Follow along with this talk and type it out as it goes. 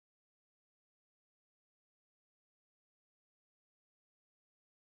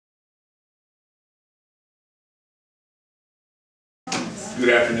Good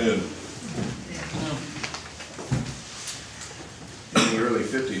afternoon. In the early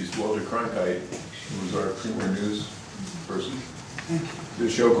 50s, Walter Cronkite, who was our premier news person, did a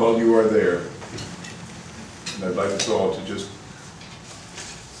show called You Are There. And I'd like us all to just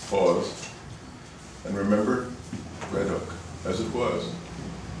pause and remember Red Hook as it was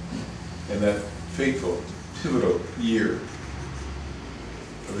in that fateful, pivotal year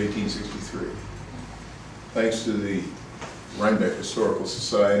of 1863. Thanks to the Rhinebeck Historical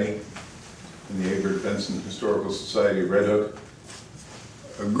Society and the Egbert Benson Historical Society of Red Hook,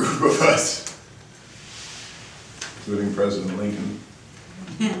 a group of us, including President Lincoln.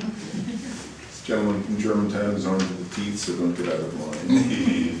 This gentleman from Germantown is armed to the teeth, so don't get out of line.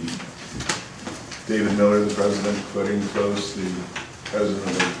 David Miller, the president, Claudine Close, the president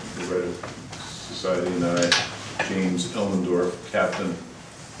of the Red Hook Society, and I, James Elmendorph, captain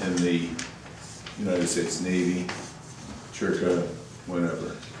in the United States Navy, Chirka,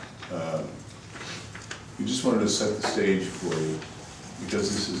 whenever. We just wanted to set the stage for you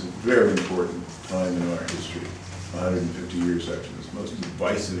because this is a very important time in our history, 150 years after this most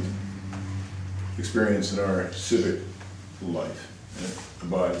divisive experience in our civic life, and it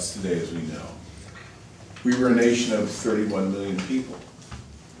abides today as we know. We were a nation of 31 million people.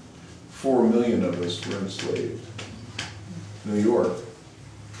 4 million of us were enslaved. New York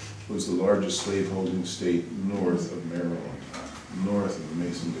was the largest slaveholding state north of Maryland, north of the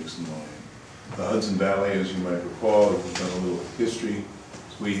Mason-Dixon line. The Hudson Valley, as you might recall, if we've done a little history,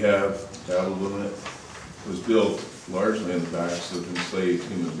 as we have dabbled in it, was built largely on the backs of enslaved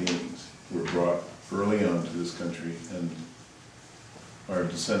human beings who were brought early on to this country, and our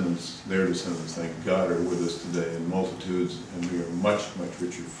descendants, their descendants, thank God, are with us today in multitudes, and we are much, much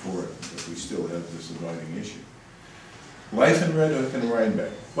richer for it, but we still have this dividing issue. Life in Red Hook and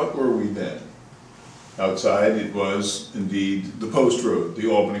Rhinebeck. What were we then? Outside, it was indeed the Post Road,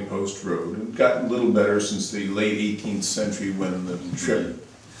 the Albany Post Road. It had gotten a little better since the late 18th century when the trip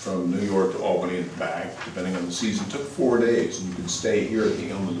from New York to Albany and back, depending on the season, took 4 days, and you could stay here at the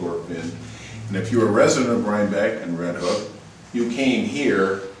Elmendorph Inn. And if you were a resident of Rhinebeck and Red Hook, you came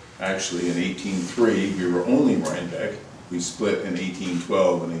here, actually in 1803, we were only Rhinebeck. We split in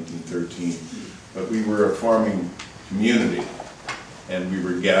 1812 and 1813, but we were a farming community, and we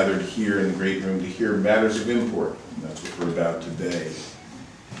were gathered here in the great room to hear matters of import, and that's what we're about today.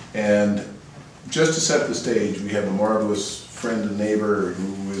 And just to set the stage, we have a marvelous friend and neighbor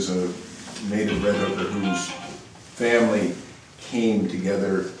who is a native Red Hooker whose family came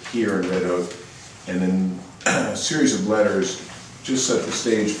together here in Red Hook, and in a series of letters just set the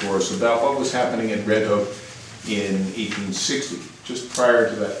stage for us about what was happening at Red Hook in 1860, just prior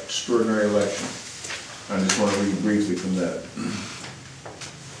to that extraordinary election. I just want to read briefly from that.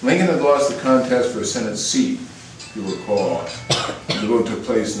 Lincoln had lost the contest for a Senate seat, if you recall. The vote took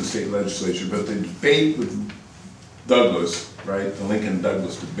place in the state legislature, but the debate with Douglas, right, the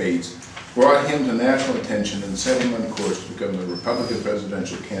Lincoln-Douglas debates, brought him to national attention and set him on course to become the Republican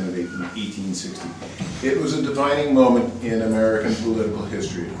presidential candidate in 1860. It was a defining moment in American political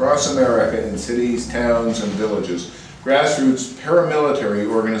history. Across America, in cities, towns, and villages, grassroots paramilitary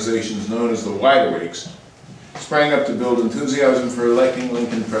organizations known as the Wide Awakes sprang up to build enthusiasm for electing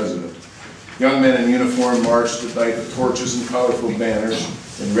Lincoln president. Young men in uniform marched at night with torches and colorful banners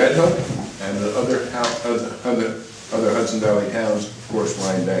in Red Hook and the other Hudson Valley towns, of course,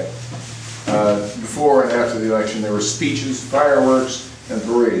 Rhinebeck. Before and after the election, there were speeches, fireworks, and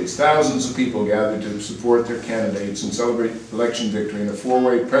parades. Thousands of people gathered to support their candidates and celebrate election victory in a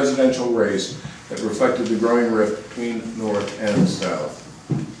four-way presidential race that reflected the growing rift between North and South.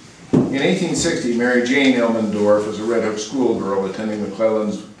 In 1860, Mary Jane Elmendorph was a Red Hook schoolgirl attending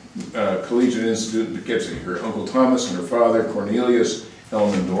McClellan's Collegiate Institute in Poughkeepsie. Her Uncle Thomas and her father, Cornelius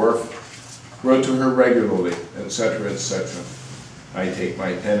Elmendorph, wrote to her regularly, etc., etc. I take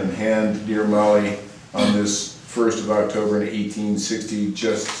my pen in hand, dear Molly, on this 1st of October in 1860,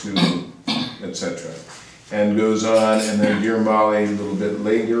 just to, etc. And goes on, and then dear Molly, a little bit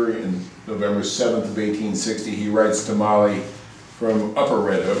later, in November 7th of 1860, he writes to Molly from Upper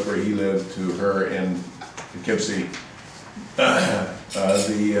Red Hook, where he lived, to her in Poughkeepsie.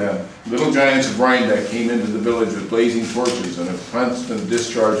 The little giants of Rhinebeck came into the village with blazing torches and a constant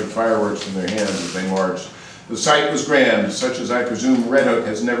discharge of fireworks in their hands as they marched. The sight was grand, such as I presume Red Hook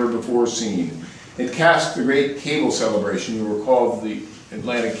has never before seen. It cast the great cable celebration. You recall the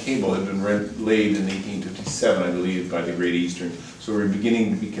Atlantic cable had been laid in 1857, I believe, by the Great Eastern. So we're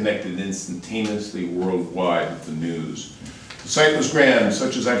beginning to be connected instantaneously worldwide with the news. The sight was grand,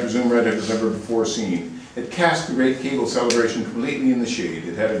 such as I presume Red Hook has never before seen. It cast the great cable celebration completely in the shade.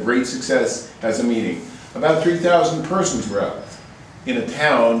 It had a great success as a meeting. About 3,000 persons were out. in a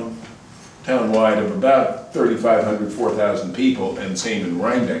town-wide of about 3,500, 4,000 people, and same in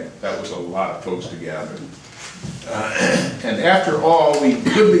Rhinebeck. That was a lot of folks to gather. And after all, we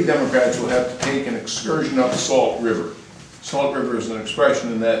would-be Democrats will have to take an excursion up Salt River. Salt River is an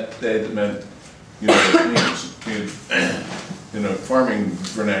expression in that day that meant, you know, farming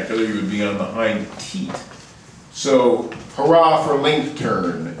vernacular, you would be on the hind teat. So, hurrah for Link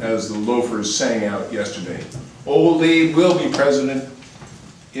Turn, as the loafers sang out yesterday. Old Abe will be president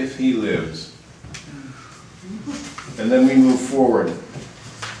if he lives. And then we move forward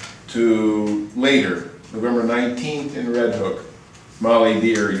to later, November 19th in Red Hook. Molly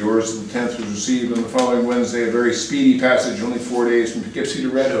dear, yours of the 10th was received on the following Wednesday, a very speedy passage, only 4 days from Poughkeepsie to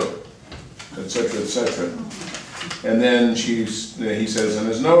Red Hook, etc., etc. And then he says, and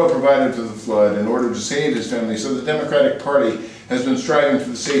as Noah provided for the flood in order to save his family, so the Democratic Party has been striving for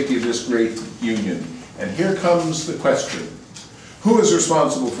the safety of this great union. And here comes the question. Who is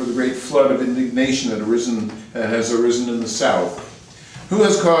responsible for the great flood of indignation that has arisen in the South? Who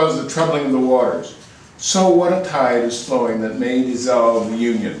has caused the troubling of the waters? So what a tide is flowing that may dissolve the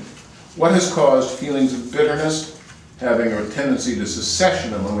Union? What has caused feelings of bitterness, having a tendency to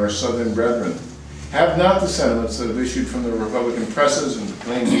secession among our Southern brethren? Have not the sentiments that have issued from the Republican presses and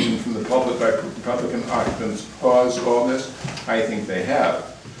claims even from the pulpit by Republican occupants caused all this? I think they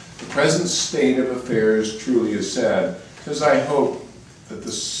have. The present state of affairs truly is sad, because I hope that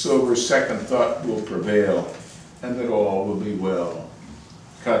the sober second thought will prevail and that all will be well.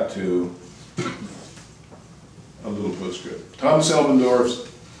 Cut to a little postscript. Thomas Elmendorph's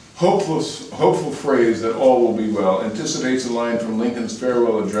hopeful phrase that all will be well anticipates a line from Lincoln's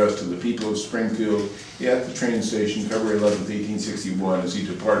farewell address to the people of Springfield at the train station, February 11, 1861, as he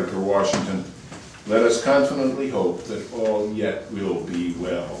departed for Washington. Let us confidently hope that all yet will be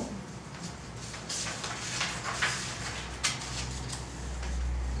well.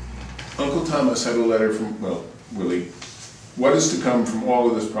 Uncle Thomas had a letter from, well, Willie. What is to come from all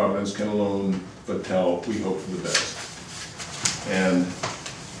of this providence can alone but tell, we hope for the best. And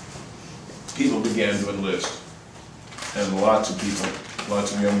people began to enlist. And lots of people,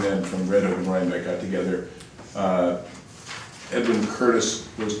 lots of young men from Red Hook and Rhinebeck got together. Edwin Curtis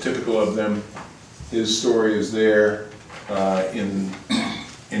was typical of them. His story is there in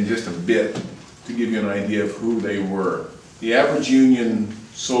just a bit to give you an idea of who they were. The average Union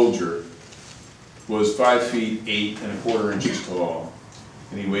soldier was 5 feet 8 1/4 tall,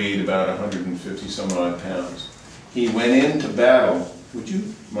 and he weighed about 150 some odd pounds. He went into battle. Would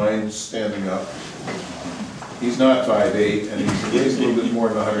you mind standing up? He's not 5'8", and he weighs a little bit more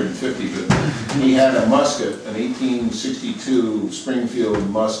than 150, but he had a musket, an 1862 Springfield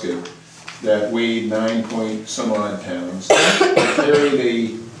musket that weighed 9 point some odd pounds. He carried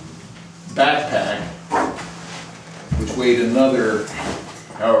a backpack which weighed another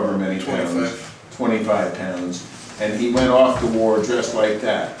however many pounds, 25 pounds, and he went off to war dressed like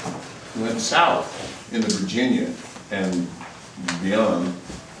that. He went south into Virginia and beyond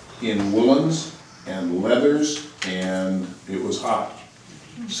in woolens and leathers, and it was hot.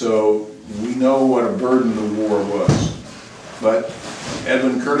 So we know what a burden the war was. But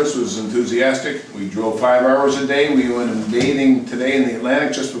Edwin Curtis was enthusiastic. We drove 5 hours a day. We went bathing today in the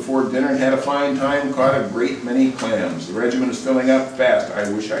Atlantic just before dinner and had a fine time, caught a great many clams. The regiment is filling up fast. I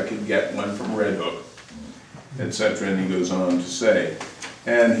wish I could get one from Red Hook, etc. And he goes on to say.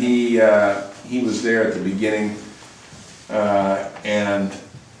 And he was there at the beginning and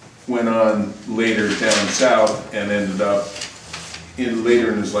went on later down south and ended up,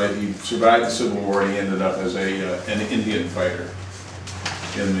 later in his life, he survived the Civil War and he ended up as an Indian fighter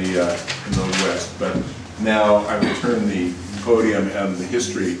in the West. But now I will turn the podium and the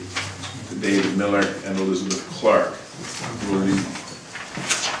history to David Miller and Elizabeth Clark, who will read.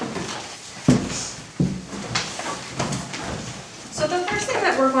 So the first thing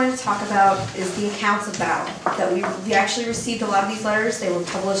that we're going to talk about is the accounts of battle. That we actually received a lot of these letters. They were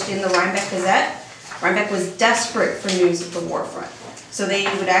published in the Rhinebeck Gazette. Rhinebeck was desperate for news of the war front. So they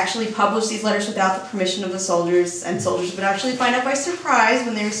would actually publish these letters without the permission of the soldiers, and soldiers would actually find out by surprise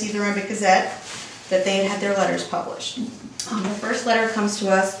when they received the Rhinebeck Gazette that they had their letters published. The first letter comes to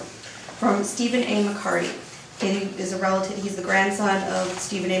us from Stephen A. McCarty. He is a relative, he's the grandson of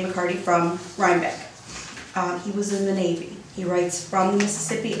Stephen A. McCarty from Rhinebeck. He was in the Navy. He writes from the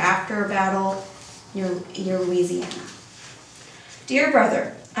Mississippi after a battle near Louisiana. Dear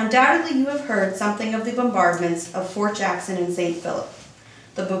brother, undoubtedly you have heard something of the bombardments of Fort Jackson and St. Philip.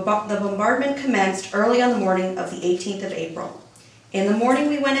 The bombardment commenced early on the morning of the 18th of April. In the morning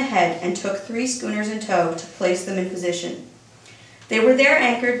we went ahead and took 3 schooners in tow to place them in position. They were there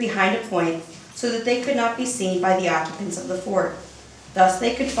anchored behind a point so that they could not be seen by the occupants of the fort. Thus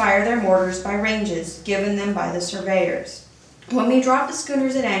they could fire their mortars by ranges given them by the surveyors. When we dropped the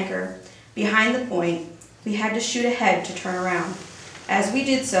schooners at anchor behind the point, we had to shoot ahead to turn around. As we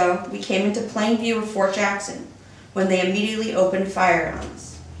did so, we came into plain view of Fort Jackson, when they immediately opened fire on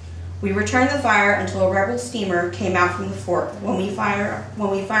us. We returned the fire until a rebel steamer came out from the fort. When we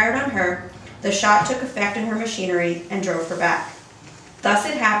fired on her, the shot took effect in her machinery and drove her back. Thus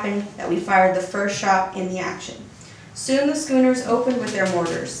it happened that we fired the first shot in the action. Soon the schooners opened with their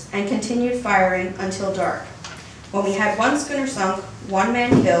mortars and continued firing until dark, when we had one schooner sunk, one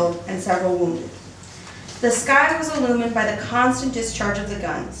man killed, and several wounded. The sky was illumined by the constant discharge of the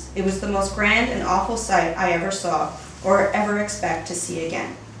guns. It was the most grand and awful sight I ever saw or ever expect to see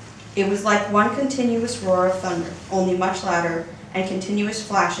again. It was like one continuous roar of thunder, only much louder, and continuous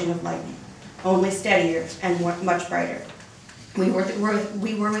flashing of lightning, only steadier and much brighter. We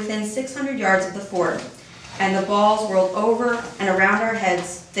were within 600 yards of the fort, and the balls whirled over and around our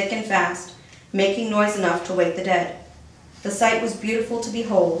heads thick and fast, making noise enough to wake the dead. The sight was beautiful to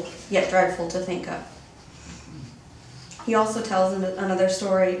behold, yet dreadful to think of. He also tells another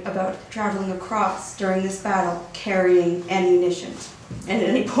story about traveling across during this battle carrying ammunition. And at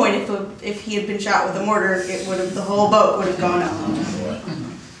any point, if he had been shot with a mortar, the whole boat would have gone up.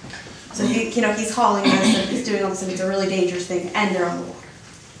 So he's hauling this and he's doing all this, and it's a really dangerous thing, and they're on the water.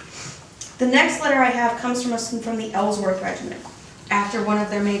 The next letter I have comes from the Ellsworth Regiment, after one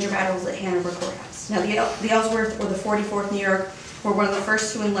of their major battles at Hanover Courthouse. Now the Ellsworth, or the 44th New York, were one of the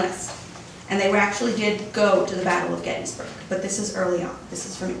first to enlist. And they actually did go to the Battle of Gettysburg, but this is early on. This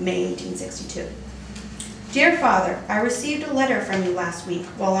is from May 1862. Dear Father, I received a letter from you last week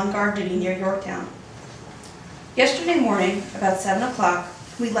while on guard duty near Yorktown. Yesterday morning, about 7 o'clock,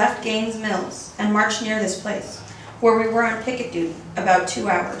 we left Gaines Mills and marched near this place, where we were on picket duty about 2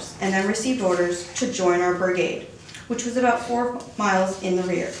 hours, and then received orders to join our brigade, which was about 4 miles in the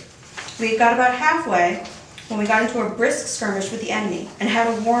rear. We got about halfway when we got into a brisk skirmish with the enemy and had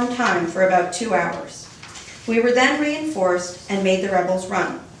a warm time for about 2 hours. We were then reinforced and made the rebels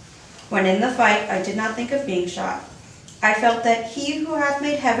run. When in the fight I did not think of being shot. I felt that he who hath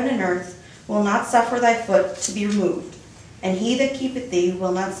made heaven and earth will not suffer thy foot to be removed, and he that keepeth thee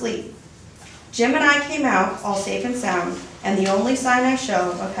will not sleep. Jim and I came out all safe and sound, and the only sign I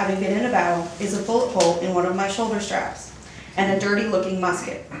show of having been in a battle is a bullet hole in one of my shoulder straps and a dirty-looking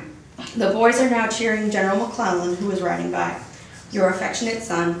musket. The boys are now cheering General McClellan, who is riding by. Your affectionate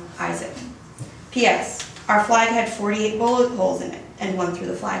son, Isaac. P.S. Our flag had 48 bullet holes in it, and one through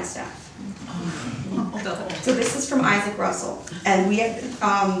the flagstaff. So this is from Isaac Russell, and we had,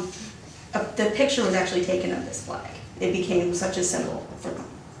 the picture was actually taken of this flag. It became such a symbol for them.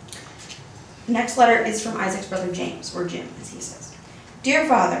 The next letter is from Isaac's brother James, or Jim, as he says. Dear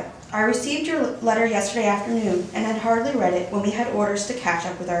Father, I received your letter yesterday afternoon and had hardly read it when we had orders to catch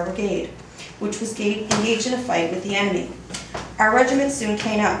up with our brigade, which was engaged in a fight with the enemy. Our regiment soon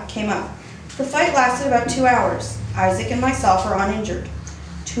came up. The fight lasted about 2 hours. Isaac and myself are uninjured.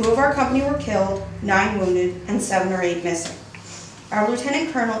 2 of our company were killed, 9 wounded, and 7 or 8 missing. Our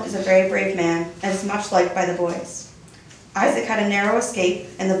lieutenant colonel is a very brave man and is much liked by the boys. Isaac had a narrow escape,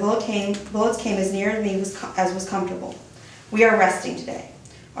 and the bullets came as near to me as was comfortable. We are resting today.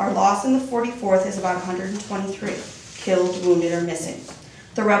 Our loss in the 44th is about 123, killed, wounded, or missing.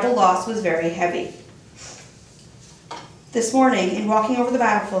 The rebel loss was very heavy. This morning, in walking over the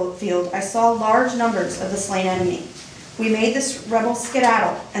battlefield, I saw large numbers of the slain enemy. We made this rebel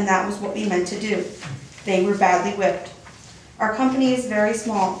skedaddle, and that was what we meant to do. They were badly whipped. Our company is very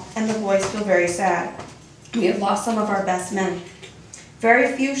small, and the boys feel very sad. We have lost some of our best men.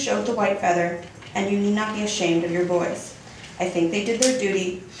 Very few showed the white feather, and you need not be ashamed of your boys. I think they did their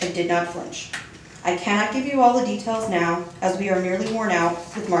duty and did not flinch. I cannot give you all the details now, as we are nearly worn out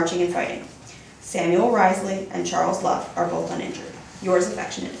with marching and fighting. Samuel Risley and Charles Luff are both uninjured. Yours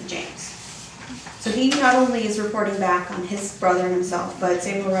affectionately, James. So he not only is reporting back on his brother and himself, but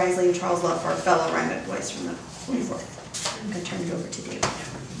Samuel Risley and Charles Luff are fellow Rhinebeck boys from the 44th. I'm going to turn it over to David.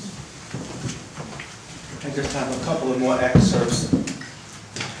 I just have a couple of more excerpts.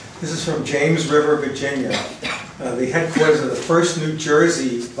 This is from James River, Virginia. The headquarters of the 1st New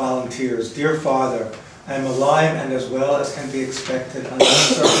Jersey Volunteers. Dear Father, I am alive and as well as can be expected under the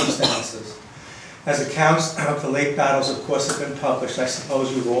circumstances. As accounts of the late battles, of course, have been published, I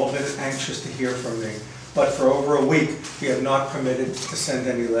suppose you've all been anxious to hear from me. But for over a week, we have not permitted to send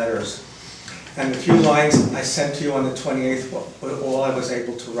any letters. And the few lines I sent to you on the 28th were all I was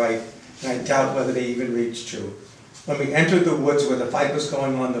able to write, and I doubt whether they even reached you. When we entered the woods where the fight was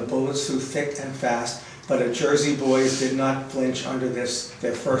going on, the bullets flew thick and fast, but our Jersey boys did not flinch under their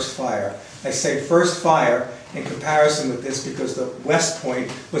first fire. I say first fire in comparison with this because the West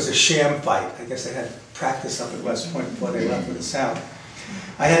Point was a sham fight. I guess they had practice up at West Point before they left for the South.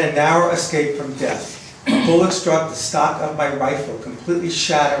 I had a narrow escape from death. A bullet struck the stock of my rifle, completely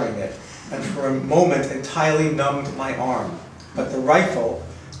shattering it, and for a moment entirely numbed my arm. But for the rifle,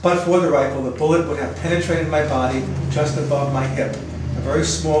 the bullet would have penetrated my body just above my hip. A very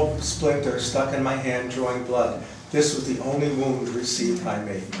small splinter stuck in my hand, drawing blood. This was the only wound received by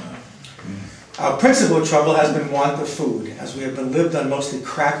me. Our principal trouble has been want of food, as we have been lived on mostly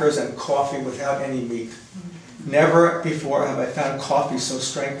crackers and coffee without any meat. Never before have I found coffee so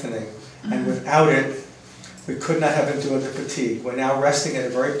strengthening, and without it, we could not have endured the fatigue. We're now resting at a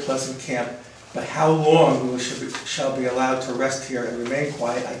very pleasant camp, but how long we shall be allowed to rest here and remain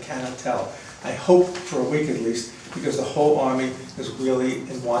quiet, I cannot tell. I hope for a week at least, because the whole army is really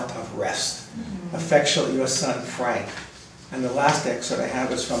in want of rest. Affectionately, your son, Frank. And the last excerpt I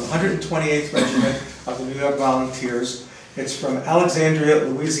have is from 128th Regiment of the New York Volunteers. It's from Alexandria,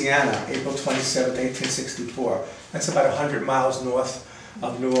 Louisiana, April 27, 1864. That's about 100 miles north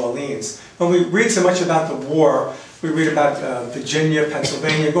of New Orleans. When we read so much about the war, we read about Virginia,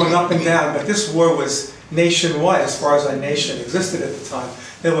 Pennsylvania, going up and down, but this war was nationwide as far as our nation existed at the time.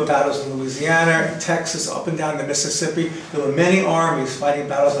 There were battles in Louisiana, in Texas, up and down the Mississippi. There were many armies fighting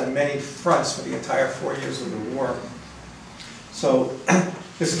battles on many fronts for the entire 4 years of the war. So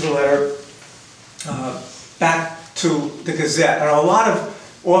this is a letter back to the Gazette. And a lot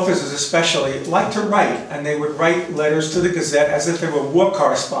of officers especially like to write, and they would write letters to the Gazette as if they were war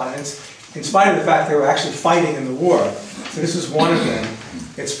correspondents, in spite of the fact they were actually fighting in the war. So this is one of them.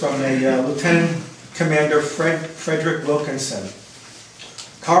 It's from a Lieutenant Commander Frederick Wilkinson.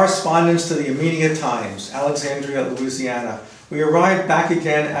 Correspondence to the Immediate Times, Alexandria, Louisiana. We arrived back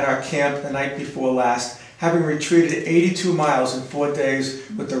again at our camp the night before last, having retreated 82 miles in 4 days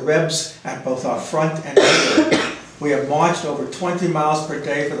with the Rebs at both our front and rear. We have marched over 20 miles per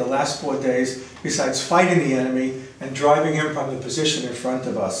day for the last 4 days, besides fighting the enemy and driving him from the position in front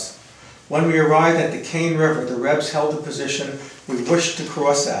of us. When we arrived at the Cane River, the Rebs held the position we wished to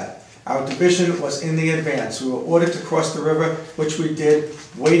cross at. Our division was in the advance. We were ordered to cross the river, which we did,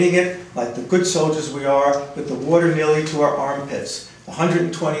 wading it like the good soldiers we are, with the water nearly to our armpits. The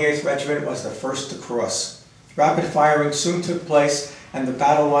 128th Regiment was the first to cross. Rapid firing soon took place, and the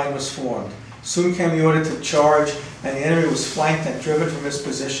battle line was formed. Soon came the order to charge, and the enemy was flanked and driven from his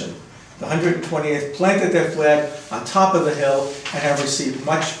position. The 128th planted their flag on top of the hill and have received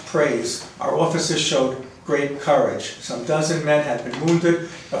much praise. Our officers showed great courage. Some dozen men had been wounded.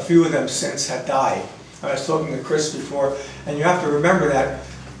 A few of them since had died. I was talking to Chris before, and you have to remember that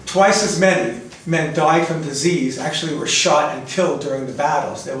twice as many men died from disease, actually were shot and killed during the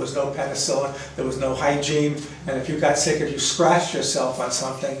battles. There was no penicillin, there was no hygiene, and if you got sick, if you scratched yourself on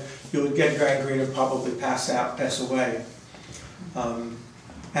something, you would get gangrene and probably pass away.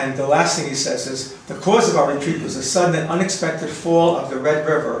 And the last thing he says is, the cause of our retreat was a sudden and unexpected fall of the Red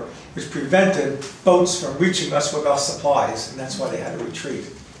River, which prevented boats from reaching us with our supplies, and that's why they had to retreat.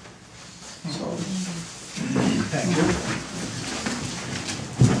 So, thank you.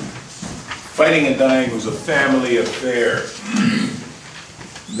 Fighting and dying was a family affair.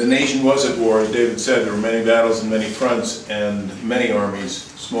 The nation was at war, as David said. There were many battles and many fronts, and many armies,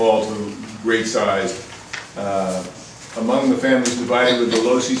 small to great size. Among the families divided were the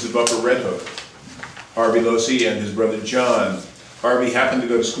Losseys of Upper Red Hook, Harvey Lossey and his brother John. Harvey happened to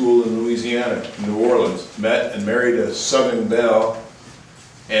go to school in Louisiana, in New Orleans, met and married a Southern belle,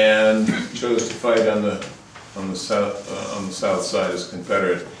 and chose to fight on the south side as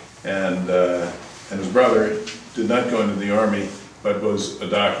Confederate. And his brother did not go into the army, but was a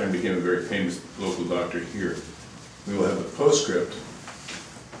doctor and became a very famous local doctor here. We will have a postscript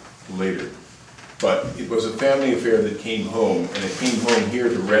later. But it was a family affair that came home, and it came home here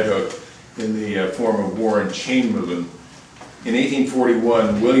to Red Hook in the form of Warren Chamberlain. In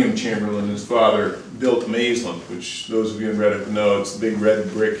 1841, William Chamberlain, his father, built Maysland, which those of you in Red Hook know, it's the big red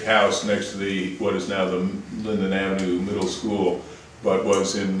brick house next to what is now the Linden Avenue Middle School, but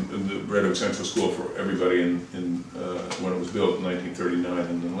was in the Red Hook Central School for everybody when it was built in 1939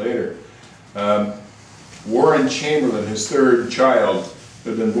 and then later. Warren Chamberlain, his third child, who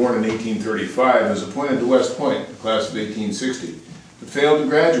had been born in 1835, was appointed to West Point, the class of 1860, but failed to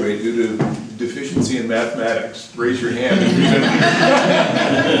graduate due to deficiency in mathematics. Raise your hand.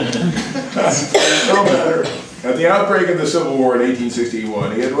 No matter. At the outbreak of the Civil War in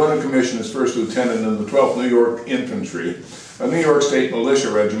 1861, he had run a commission as first lieutenant in the 12th New York Infantry, a New York State militia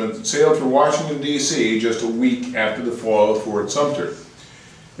regiment that sailed for Washington, D.C. just a week after the fall of Fort Sumter.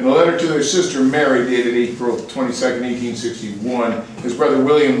 In a letter to their sister Mary, dated April 22, 1861, his brother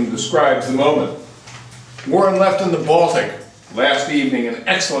William describes the moment. Warren left in the Baltic last evening in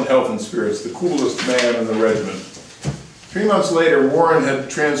excellent health and spirits, the coolest man in the regiment. 3 months later, Warren had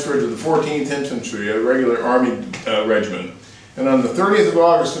transferred to the 14th Infantry, a regular Army regiment. And on the 30th of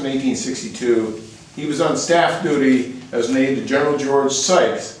August in 1862, he was on staff duty as an aide to General George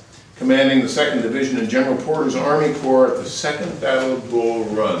Sykes, commanding the 2nd Division in General Porter's Army Corps at the Second Battle of Bull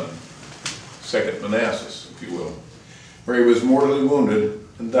Run, Second Manassas, if you will, where he was mortally wounded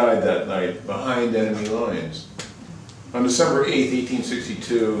and died that night behind enemy lines. On December 8,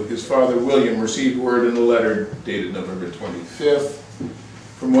 1862, his father William received word in a letter dated November 25th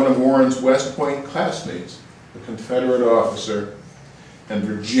from one of Warren's West Point classmates, a Confederate officer and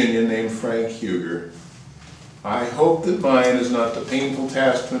Virginian named Frank Huger. I hope that mine is not the painful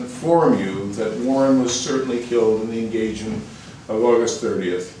task to inform you that Warren was certainly killed in the engagement of August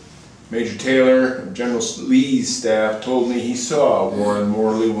 30th. Major Taylor of General Lee's staff told me he saw Warren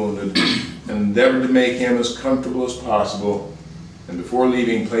mortally wounded and endeavored to make him as comfortable as possible, and before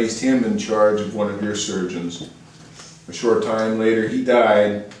leaving placed him in charge of one of your surgeons. A short time later he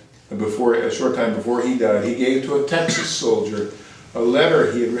died, and a short time before he died, he gave to a Texas soldier a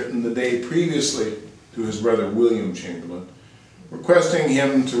letter he had written the day previously to his brother William Chamberlain, requesting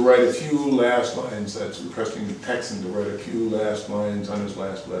him to write a few last lines, that's requesting the Texan to write a few last lines on his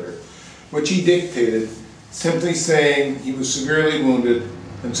last letter, which he dictated, simply saying he was severely wounded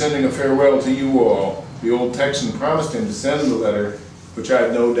and sending a farewell to you all. The old Texan promised him to send the letter, which I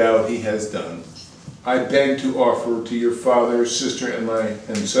have no doubt he has done. I beg to offer to your father, sister, and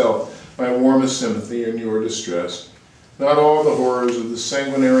myself my warmest sympathy in your distress. Not all the horrors of the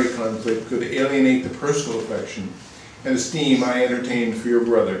sanguinary conflict could alienate the personal affection and esteem I entertained for your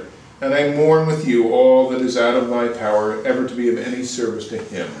brother, and I mourn with you all that is out of my power ever to be of any service to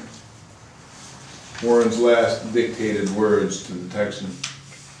him. Warren's last dictated words to the Texan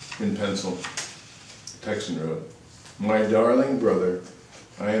in pencil. The Texan wrote, "My darling brother,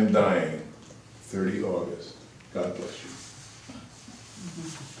 I am dying, 30 August. God bless you."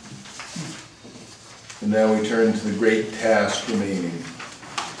 And now we turn to the great task remaining.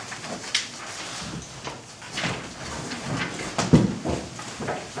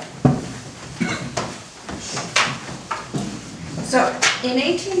 So, in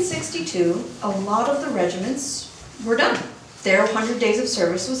 1862, a lot of the regiments were done. Their 100 days of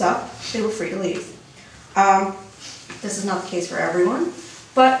service was up. They were free to leave. This is not the case for everyone,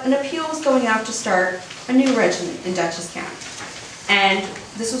 but an appeal was going out to start a new regiment in Dutchess County. And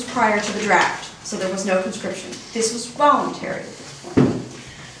this was prior to the draft, so there was no conscription. This was voluntary at this point.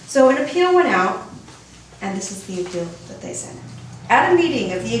 So an appeal went out, and this is the appeal that they sent out. At a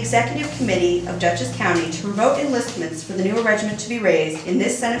meeting of the Executive Committee of Dutchess County to promote enlistments for the newer regiment to be raised in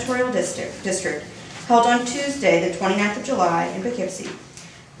this senatorial district, held on Tuesday, the 29th of July in Poughkeepsie,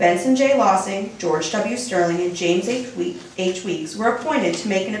 Benson J. Lossing, George W. Sterling, and James H. Weeks were appointed to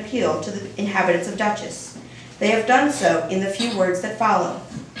make an appeal to the inhabitants of Dutchess. They have done so in the few words that follow,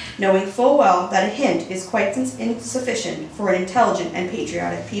 knowing full well that a hint is quite insufficient for an intelligent and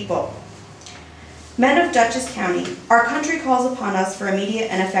patriotic people. Men of Dutchess County, our country calls upon us for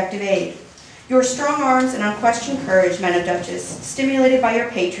immediate and effective aid. Your strong arms and unquestioned courage, men of Dutchess, stimulated by your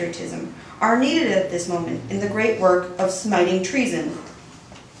patriotism, are needed at this moment in the great work of smiting treason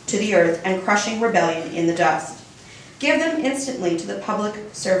to the earth and crushing rebellion in the dust. Give them instantly to the public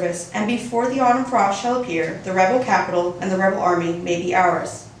service, and before the autumn frost shall appear, the rebel capital and the rebel army may be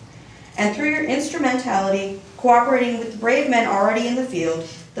ours. And through your instrumentality, cooperating with the brave men already in the field,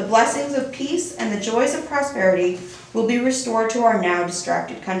 the blessings of peace and the joys of prosperity will be restored to our now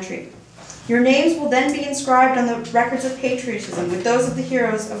distracted country. Your names will then be inscribed on the records of patriotism with those of the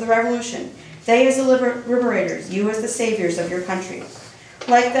heroes of the Revolution, they as the liberators, you as the saviors of your country.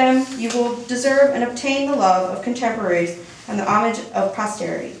 Like them, you will deserve and obtain the love of contemporaries and the homage of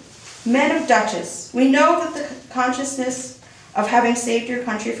posterity. Men of Dutchess, we know that the consciousness of having saved your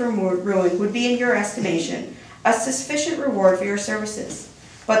country from ruin would be, in your estimation, a sufficient reward for your services.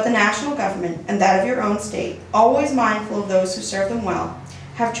 But the national government and that of your own state, always mindful of those who serve them well,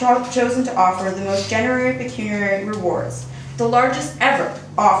 have chosen to offer the most generous pecuniary rewards, the largest ever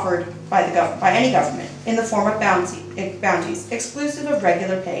offered by any government, in the form of bounties, exclusive of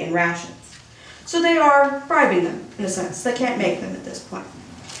regular pay and rations. So they are bribing them, in a sense. They can't make them at this point.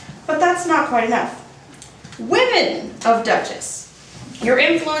 But that's not quite enough. Women of Dutchess, your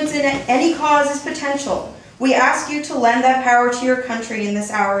influence in any cause is potential. We ask you to lend that power to your country in this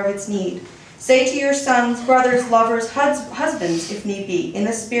hour of its need. Say to your sons, brothers, lovers, husbands, if need be, in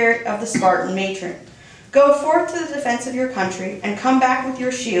the spirit of the Spartan matron, go forth to the defense of your country and come back with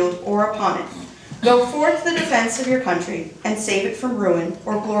your shield or upon it. Go forth to the defense of your country and save it from ruin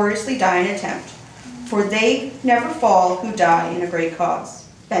or gloriously die in attempt. For they never fall who die in a great cause.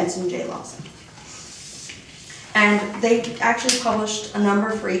 Benson J. Lawson. And they actually published a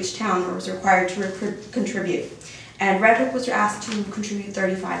number for each town that was required to contribute. And Red Hook was asked to contribute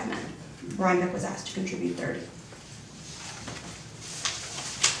 35 men. Rhinebeck was asked to contribute 30.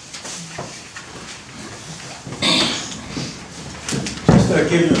 Just to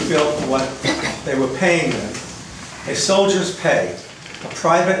give you a feel for what they were paying them. A soldier's pay. A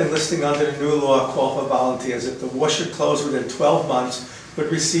private enlisting under the new law called for volunteers. If the war should close within 12 months,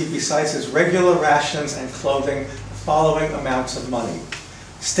 would receive, besides his regular rations and clothing, the following amounts of money.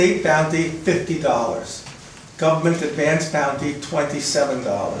 State bounty, $50. Government advance bounty,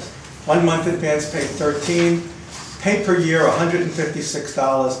 $27. 1 month advance pay, $13. Pay per year,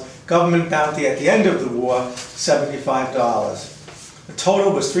 $156. Government bounty at the end of the war, $75. The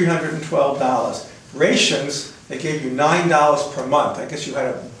total was $312. Rations, they gave you $9 per month. I guess you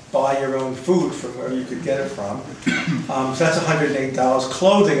had to buy your own food from where you could get it from. So that's $108.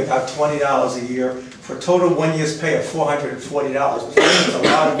 Clothing, about $20 a year, for a total 1 year's pay of $440, which is a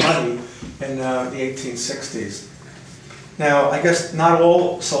lot of money in the 1860s. Now, I guess not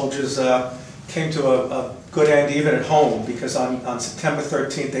all soldiers came to a good end even at home, because on September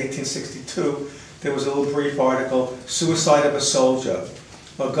 13th, 1862, there was a little brief article, Suicide of a Soldier.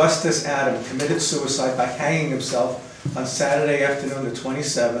 Augustus Adam committed suicide by hanging himself on Saturday afternoon, the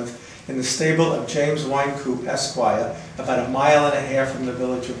 27th, in the stable of James Winecoop, Esquire, about 1.5 miles from the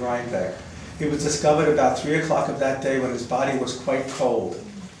village of Rhinebeck. He was discovered about 3 o'clock of that day when his body was quite cold.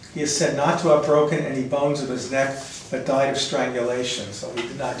 He is said not to have broken any bones of his neck, but died of strangulation, so he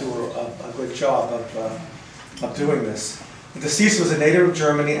did not do a good job of doing this. The deceased was a native of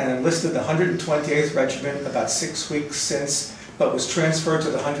Germany and enlisted the 128th Regiment about 6 weeks since, but was transferred to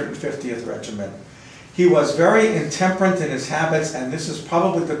the 150th Regiment. He was very intemperate in his habits, and this is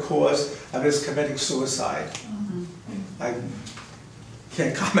probably the cause of his committing suicide. I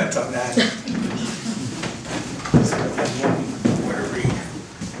can't comment on that.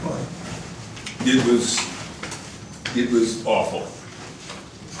 It was awful.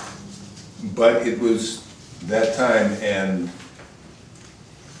 But it was that time, and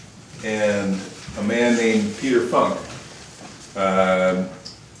a man named Peter Funk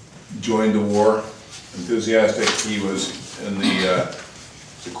joined the war. Enthusiastic. He was in the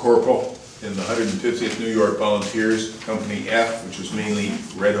corporal in the 150th New York Volunteers, Company F, which was mainly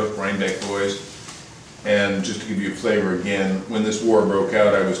Red Hook, Rhinebeck boys. And just to give you a flavor again, when this war broke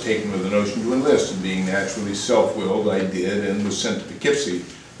out, I was taken with the notion to enlist, and being naturally self-willed, I did, and was sent to Poughkeepsie,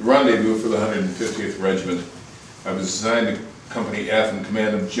 the rendezvous for the 150th Regiment. I was assigned to Company F in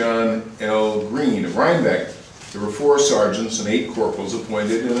command of John L. Green of Rhinebeck. There were 4 sergeants and 8 corporals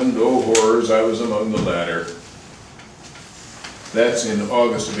appointed, and oh horrors, I was among the latter. That's in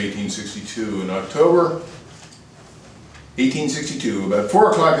August of 1862. In October 1862, about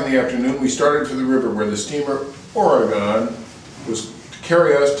 4 o'clock in the afternoon, we started for the river where the steamer Oregon was to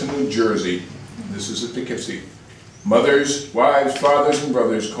carry us to New Jersey. This is at Poughkeepsie. Mothers, wives, fathers, and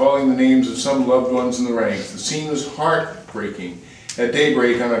brothers calling the names of some loved ones in the ranks. The scene was heartbreaking. At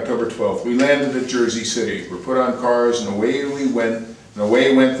daybreak on October 12th, we landed at Jersey City. Were put on cars, and away we went, and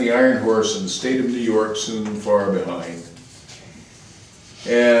away went the Iron Horse, and the state of New York soon far behind.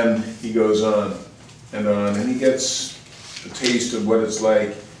 And he goes on, and he gets a taste of what it's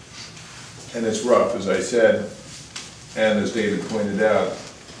like, and it's rough, as I said, and as David pointed out.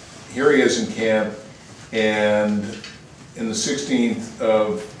 Here he is in camp, and in the 16th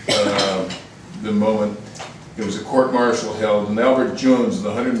of the moment, there was a court-martial held, and Albert Jones of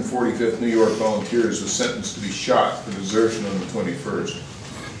the 145th New York Volunteers was sentenced to be shot for desertion on the 21st.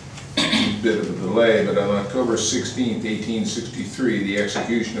 A bit of a delay, but on October 16th, 1863, the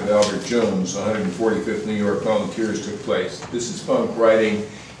execution of Albert Jones, the 145th New York Volunteers, took place. This is Funk writing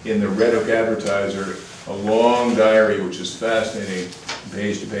in the Red Hook Advertiser a long diary, which is fascinating,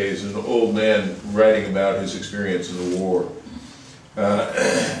 page to page, an old man writing about his experience in the war.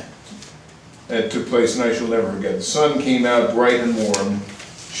 It took place, and I shall never forget. The sun came out bright and warm,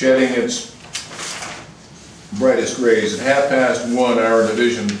 shedding its brightest rays. At 1:30, our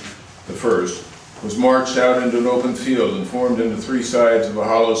division, the 1st, was marched out into an open field and formed into 3 sides of a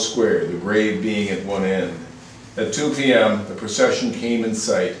hollow square, the grave being at one end. At 2 p.m., the procession came in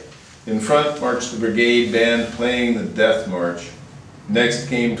sight. In front marched the brigade band playing the Death March. Next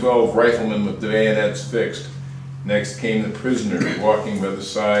came 12 riflemen with the bayonets fixed. Next came the prisoner walking by the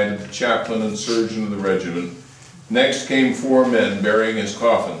side of the chaplain and surgeon of the regiment. Next came 4 men bearing his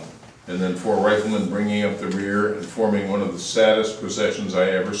coffin, and then 4 riflemen bringing up the rear and forming one of the saddest processions I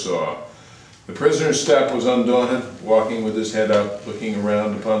ever saw. The prisoner's step was undaunted, walking with his head up, looking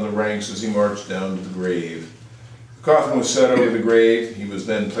around upon the ranks as he marched down to the grave. The coffin was set over the grave. He was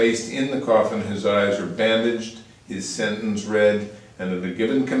then placed in the coffin. His eyes were bandaged, his sentence read, and at a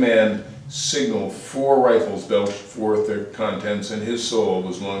given command, signal 4 rifles belched forth their contents, and his soul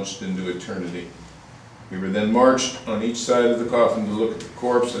was launched into eternity. We were then marched on each side of the coffin to look at the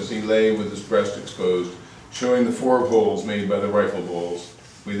corpse as he lay with his breast exposed, showing the 4 holes made by the rifle balls.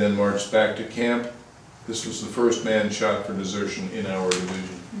 We then marched back to camp. This was the first man shot for desertion in our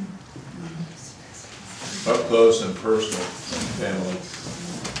division. Up close and personal and family.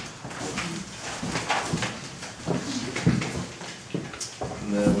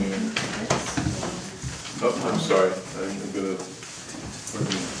 And then I'm sorry.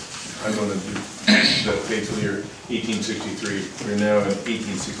 I'm going to do the faithful year 1863. We're now in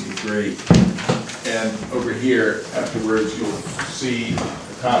 1863. And over here, afterwards, you'll see a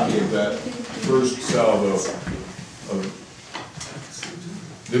copy of that first salvo of...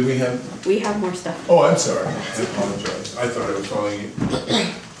 Did we have... We have more stuff. Oh, I'm sorry. I apologize. I thought I was calling you.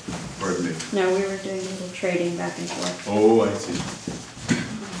 Pardon me. No, we were doing a little trading back and forth. Oh, I see.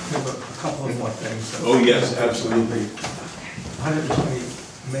 We have a couple of more things. Oh, yes, absolutely. 120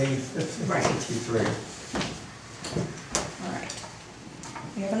 May 5th, Right. 1963. All right.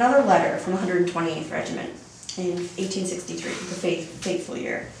 We have another letter from 128th Regiment in 1863, the fateful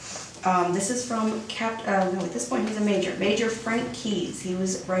year. This is from no, at this point he's a major. Major Frank Keyes. He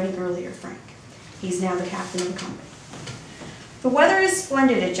was writing earlier, Frank. He's now the captain of the company. The weather is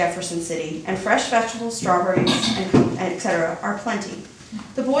splendid at Jefferson City, and fresh vegetables, strawberries, and etc. are plenty.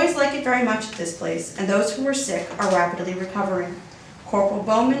 The boys like it very much at this place, and those who were sick are rapidly recovering. Corporal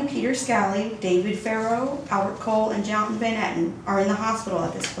Bowman, Peter Scally, David Farrow, Albert Cole, and Jonathan Van Etten are in the hospital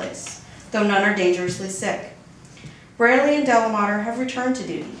at this place, though none are dangerously sick. Braley and Delamater have returned to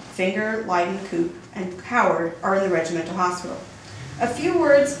duty. Finger, Leyden, Coop, and Howard are in the regimental hospital. A few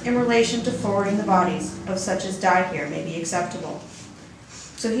words in relation to forwarding the bodies of such as died here may be acceptable.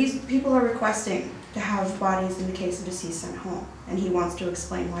 So people are requesting to have bodies in the case of deceased sent home, and he wants to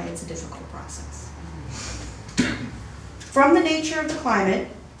explain why it's a difficult process. From the nature of the climate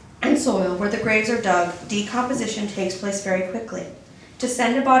and soil where the graves are dug, decomposition takes place very quickly. To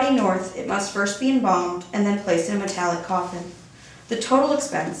send a body north, it must first be embalmed and then placed in a metallic coffin. The total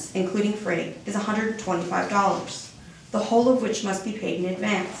expense, including freight, is $125, the whole of which must be paid in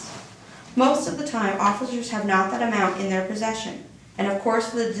advance. Most of the time, officers have not that amount in their possession, and of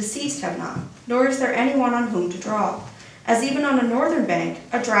course the deceased have not, nor is there anyone on whom to draw, as even on a northern bank,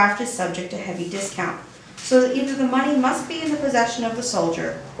 a draft is subject to heavy discount, so that either the money must be in the possession of the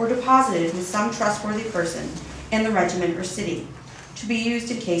soldier or deposited with some trustworthy person in the regiment or city, to be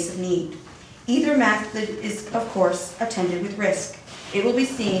used in case of need. Either method is, of course, attended with risk. It will be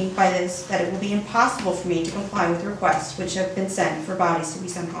seen by this that it will be impossible for me to comply with requests which have been sent for bodies to be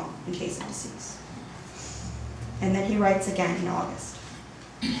sent home in case of decease. And then he writes again in August.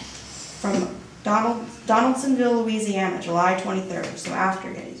 From Donaldsonville, Louisiana, July 23rd, so after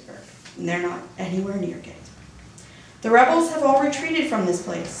Gettysburg. And they're not anywhere near Gettysburg. The rebels have all retreated from this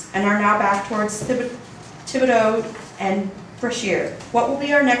place and are now back towards Thibodaux and Brashear. What will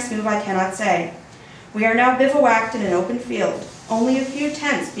be our next move, I cannot say. We are now bivouacked in an open field, only a few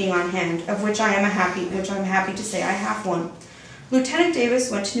tents being on hand, of which I'm happy to say I have one. Lieutenant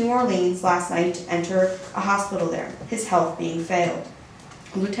Davis went to New Orleans last night to enter a hospital there, his health being failed.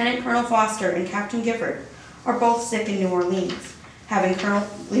 Lieutenant Colonel Foster and Captain Gifford are both sick in New Orleans,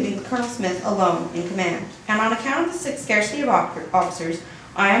 leaving Colonel Smith alone in command. And on account of the scarcity of officers,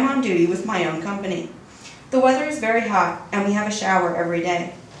 I am on duty with my own company. The weather is very hot, and we have a shower every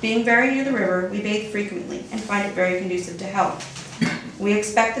day. Being very near the river, we bathe frequently and find it very conducive to health. We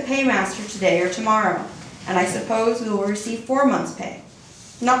expect the paymaster today or tomorrow, and I suppose we will receive 4 months' pay.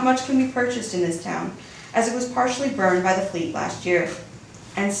 Not much can be purchased in this town, as it was partially burned by the fleet last year,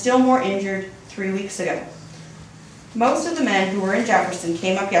 and still more injured 3 weeks ago. Most of the men who were in Jefferson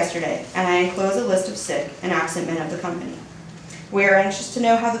came up yesterday, and I enclose a list of sick and absent men of the company. We are anxious to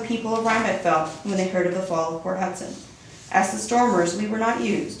know how the people of Rhinebeck felt when they heard of the fall of Port Hudson. As the stormers, we were not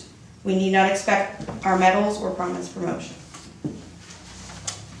used. We need not expect our medals or promised promotion.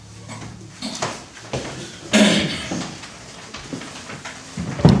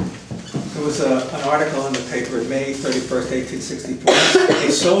 There was an article in the paper, May 31st, 1864,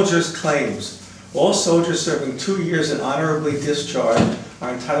 a soldier's claims. All soldiers serving 2 years and honorably discharged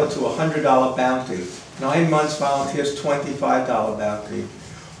are entitled to a $100 bounty. 9 months volunteers, $25 bounty.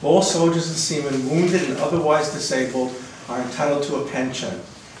 All soldiers and seamen wounded and otherwise disabled are entitled to a pension.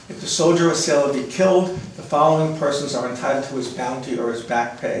 If the soldier or sailor be killed, the following persons are entitled to his bounty or his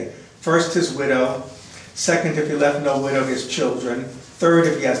back pay: First, his widow. Second, if he left no widow, his children. Third,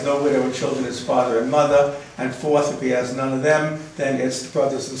 if he has no widow and children, his father and mother. And fourth, if he has none of them, then it's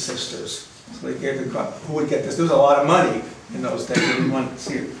brothers and sisters. So they gave the, who would get this? There was a lot of money in those days. We didn't want to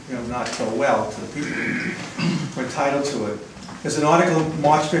see it, not go well to the people who were entitled to it. There's an article,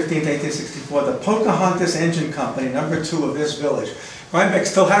 March 15, 1864, the Pocahontas Engine Company, number 2 of this village. Rhinebeck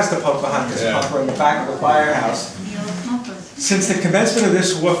still has the Pocahontas pumper in the back of the firehouse. Since the commencement of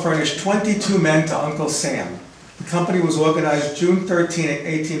this war, furnished 22 men to Uncle Sam. The company was organized June 13,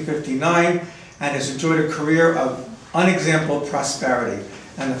 1859, and has enjoyed a career of unexampled prosperity.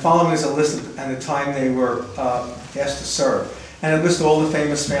 And the following is a list of and the time they were asked to serve. And it lists all the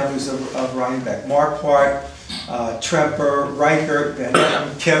famous families of Rhinebeck: Marquardt, Tremper, Reichert, Van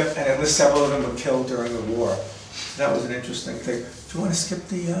Etten, Kip, and it lists several of them were killed during the war. That was an interesting thing. Do you want to skip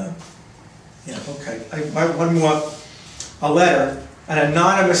the, yeah, okay. One more, a letter, an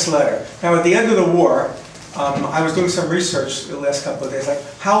anonymous letter. Now at the end of the war, I was doing some research the last couple of days, like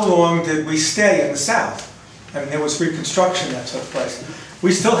how long did we stay in the South? I mean, there was Reconstruction that took place.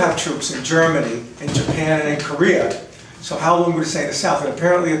 We still have troops in Germany, in Japan, and in Korea. So how long would we stay in the South? And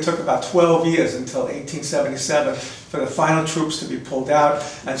apparently it took about 12 years until 1877 for the final troops to be pulled out.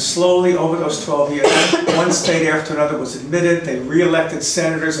 And slowly over those 12 years, one state after another was admitted. They re-elected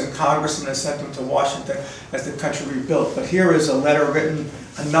senators and congressmen and sent them to Washington as the country rebuilt. But here is a letter written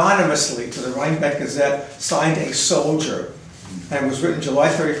anonymously to the Rhinebeck Gazette, signed a soldier. And it was written July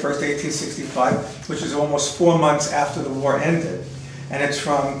 31st, 1865, which is almost 4 months after the war ended. And it's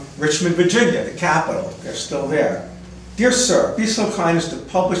from Richmond, Virginia, the capital. They're still there. Dear Sir, be so kind as to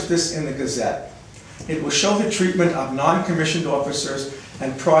publish this in the Gazette. It will show the treatment of non-commissioned officers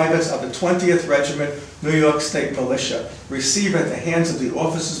and privates of the 20th Regiment, New York State Militia, received at the hands of the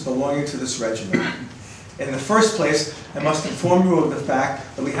officers belonging to this regiment. In the first place, I must inform you of the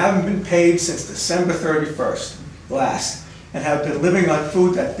fact that we haven't been paid since December 31st last, and have been living on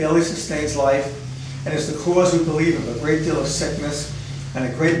food that barely sustains life, and is the cause, we believe, of a great deal of sickness and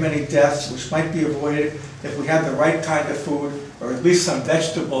a great many deaths, which might be avoided if we had the right kind of food, or at least some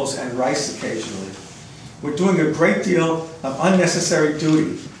vegetables and rice occasionally. We're doing a great deal of unnecessary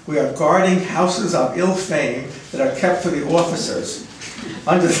duty. We are guarding houses of ill fame that are kept for the officers.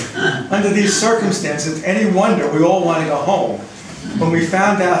 Under these circumstances, any wonder we all want to go home when we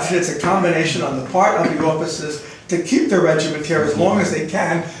found out that it's a combination on the part of the officers to keep the regiment here as long as they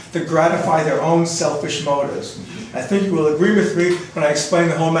can to gratify their own selfish motives. I think you will agree with me when I explain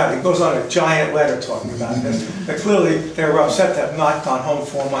the whole matter. It goes on a giant letter talking about this. But clearly, they were upset to have not gone home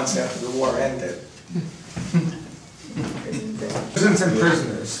 4 months after the war ended. Prisons and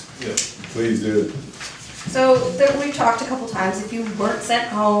prisoners. Yes, please do. So we've talked a couple times, if you weren't sent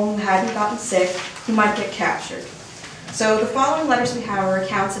home, hadn't gotten sick, you might get captured. So the following letters we have are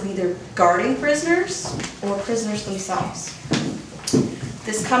accounts of either guarding prisoners or prisoners themselves.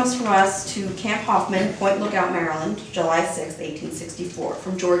 This comes from us to Camp Hoffman, Point Lookout, Maryland, July 6, 1864,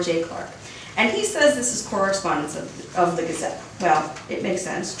 from George A. Clark. And he says this is correspondence of the Gazette. Well, it makes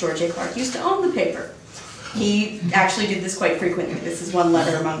sense. George A. Clark used to own the paper. He actually did this quite frequently. This is one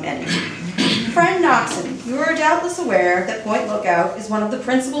letter among many. Friend Knoxon, you are doubtless aware that Point Lookout is one of the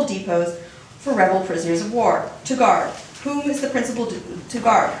principal depots for rebel prisoners of war. To guard. Whom is the principal to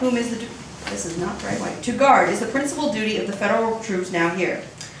guard? Whom is the this is not very white. To guard is the principal duty of the federal troops now here.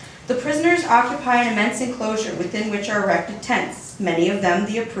 The prisoners occupy an immense enclosure within which are erected tents, many of them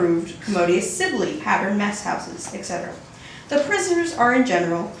the approved, commodious Sibley pattern mess houses, etc. The prisoners are in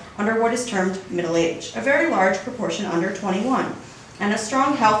general under what is termed middle age, a very large proportion under 21, and a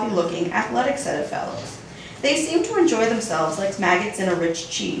strong, healthy-looking, athletic set of fellows. They seem to enjoy themselves like maggots in a rich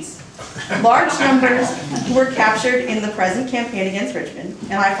cheese. Large numbers were captured in the present campaign against Richmond,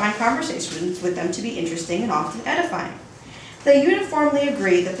 and I find conversations with them to be interesting and often edifying. They uniformly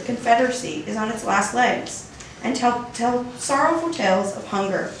agree that the Confederacy is on its last legs, and tell sorrowful tales of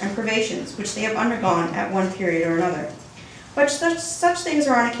hunger and privations which they have undergone at one period or another. But such things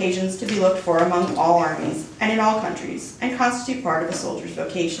are on occasions to be looked for among all armies and in all countries, and constitute part of a soldier's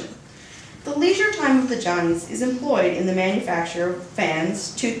vocation. The leisure time of the Johnnies is employed in the manufacture of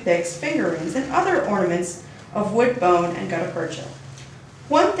fans, toothpicks, finger rings, and other ornaments of wood, bone, and gutta percha.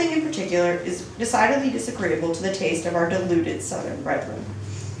 One thing in particular is decidedly disagreeable to the taste of our deluded Southern brethren.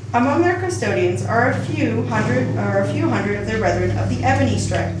 Among their custodians are a few hundred of their brethren of the ebony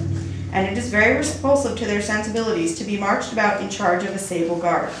stripe, and it is very repulsive to their sensibilities to be marched about in charge of a sable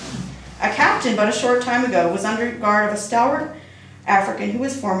guard. A captain but a short time ago was under guard of a stalwart African who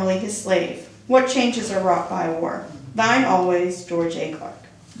was formerly his slave. What changes are wrought by war? Thine always, George A. Clark.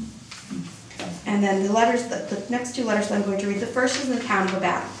 And then the letters, the next two letters that I'm going to read, the first is an account of a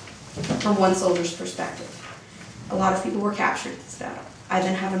battle. from one soldier's perspective. A lot of people were captured in this battle. I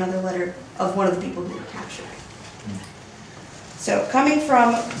then have another letter of one of the people who were captured. So, coming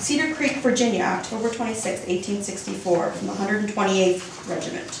from Cedar Creek, Virginia, October 26, 1864, from the 128th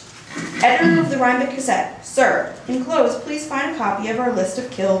Regiment. Editor of the Rhinebeck Gazette, Sir, enclosed, please find a copy of our list of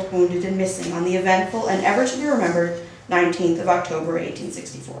killed, wounded, and missing on the eventful and ever-to-be-remembered 19th of October,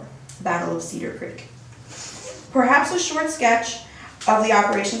 1864, Battle of Cedar Creek. Perhaps a short sketch of the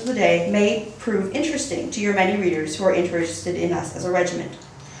operations of the day may prove interesting to your many readers who are interested in us as a regiment.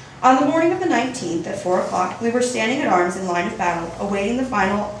 On the morning of the 19th, at 4 o'clock, we were standing at arms in line of battle, awaiting the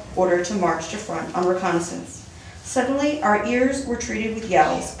final order to march to front on reconnaissance. Suddenly, our ears were treated with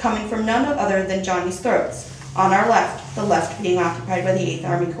yells, coming from none other than Johnny's throats. On our left, the left being occupied by the 8th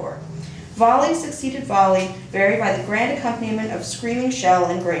Army Corps. Volley succeeded volley, varied by the grand accompaniment of screaming shell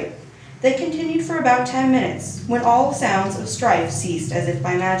and grape. They continued for about 10 minutes, when all sounds of strife ceased as if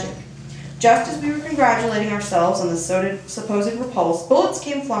by magic. Just as we were congratulating ourselves on the supposed repulse, bullets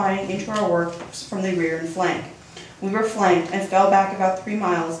came flying into our works from the rear and flank. We were flanked and fell back about 3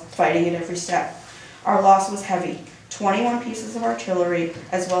 miles, fighting at every step. Our loss was heavy, 21 pieces of artillery,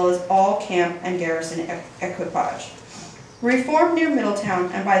 as well as all camp and garrison equipage. We formed near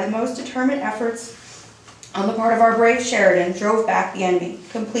Middletown, and by the most determined efforts on the part of our brave Sheridan, drove back the enemy,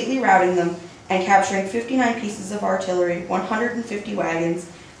 completely routing them and capturing 59 pieces of artillery, 150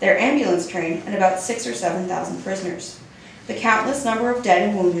 wagons, their ambulance train, and about 6,000 or 7,000 prisoners. The countless number of dead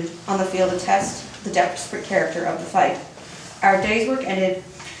and wounded on the field attest the desperate character of the fight. Our day's work ended.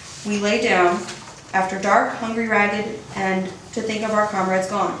 We lay down, after dark, hungry, ragged, and to think of our comrades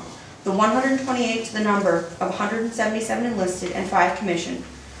gone. The 128 to the number of 177 enlisted and 5 commissioned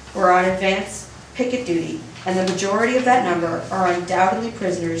were on advance picket duty, and the majority of that number are undoubtedly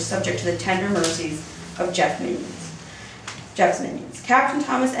prisoners subject to the tender mercies of Jeff's minions. Captain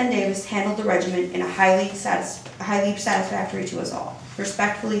Thomas N. Davis handled the regiment in a highly satisfactory to us all.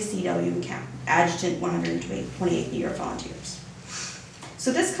 Respectfully, C.W. Adjutant 128th New York Volunteers.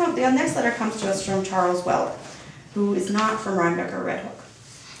 So the next letter comes to us from Charles Weller, who is not from Rhinebeck or Red Hook.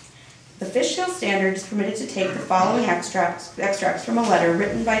 The Fishkill Standard is permitted to take the following extracts from a letter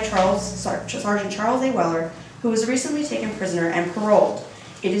written by Sergeant Charles A. Weller, who was recently taken prisoner and paroled.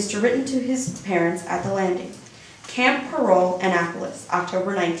 It is written to his parents at the landing. Camp Parole, Annapolis,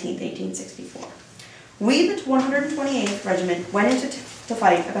 October 19, 1864. We, the 128th Regiment, went into to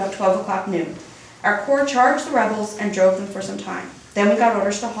fight about 12 o'clock noon. Our corps charged the rebels and drove them for some time. Then we got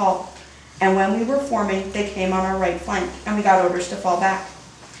orders to halt, and when we were forming, they came on our right flank, and we got orders to fall back.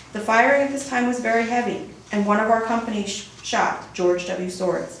 The firing at this time was very heavy, and one of our company shot George W.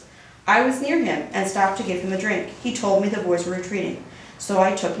 Swords. I was near him and stopped to give him a drink. He told me the boys were retreating, so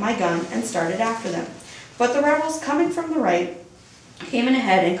I took my gun and started after them. But the rebels, coming from the right, came in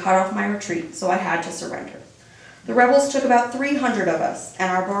ahead and cut off my retreat, so I had to surrender. The rebels took about 300 of us,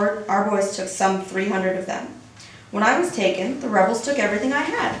 and our boys took some 300 of them. When I was taken, the rebels took everything I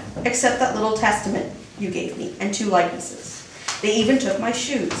had, except that little testament you gave me, and 2 likenesses. They even took my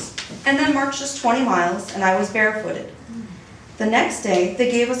shoes, and then marched us 20 miles, and I was barefooted. The next day,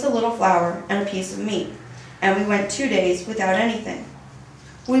 they gave us a little flour and a piece of meat, and we went 2 days without anything.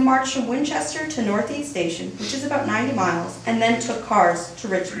 We marched from Winchester to Northeast Station, which is about 90 miles, and then took cars to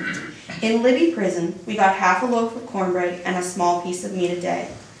Richmond. In Libby Prison, we got half a loaf of cornbread and a small piece of meat a day.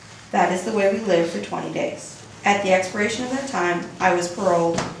 That is the way we lived for 20 days. At the expiration of that time, I was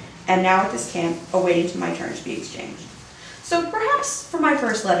paroled, and now at this camp, awaiting my turn to be exchanged. So perhaps for my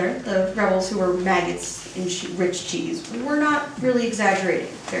first letter, the rebels who were maggots in rich cheese were not really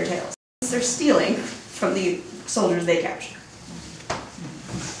exaggerating their tales. They're stealing from the soldiers they captured.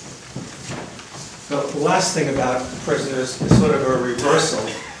 The last thing about prisoners is sort of a reversal.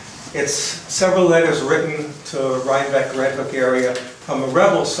 It's several letters written to Rhinebeck, Red Hook area from a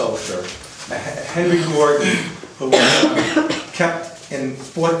rebel soldier, Henry Gordon, who was kept in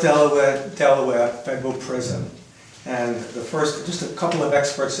Fort Delaware Federal Prison. And the first, just a couple of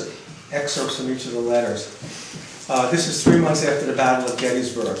excerpts from each of the letters. This is 3 months after the Battle of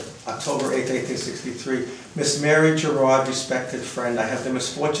Gettysburg, October 8, 1863. Miss Mary Gerard, respected friend, I have the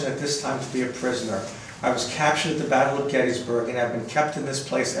misfortune at this time to be a prisoner. I was captured at the Battle of Gettysburg and have been kept in this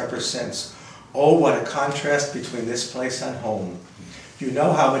place ever since. Oh, what a contrast between this place and home. You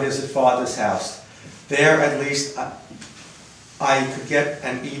know how it is at Father's house. There, at least, I could get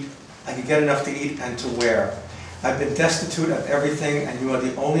enough to eat and to wear. I've been destitute of everything, and you are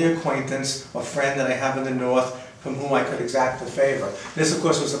the only acquaintance or friend that I have in the North from whom I could exact a favor. This, of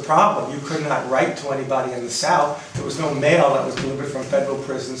course, was a problem. You could not write to anybody in the South. There was no mail that was delivered from federal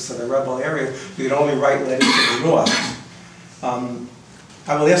prisons to the rebel area. You could only write letters to the North.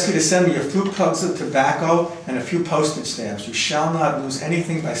 I will ask you to send me a few plugs of tobacco and a few postage stamps. You shall not lose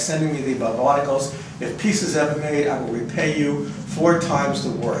anything by sending me the above articles. If peace is ever made, I will repay you 4 times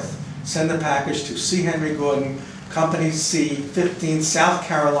the worth. Send the package to C. Henry Gordon, Company C, 15 South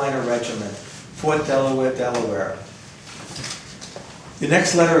Carolina Regiment, Fort Delaware, Delaware. The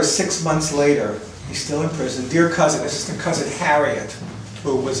next letter is 6 months later. He's still in prison. Dear cousin, this is the cousin Harriet,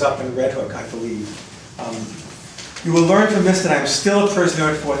 who was up in Red Hook, I believe. You will learn from this that I am still a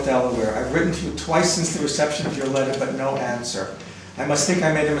prisoner at Fort Delaware. I've written to you twice since the reception of your letter, but no answer. I must think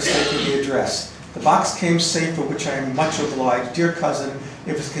I made a mistake in the address. The box came safe, for which I am much obliged. Dear cousin,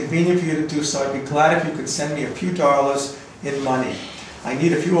 if it's convenient for you to do so, I'd be glad if you could send me a few dollars in money. I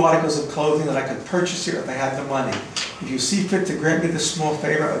need a few articles of clothing that I could purchase here if I had the money. If you see fit to grant me this small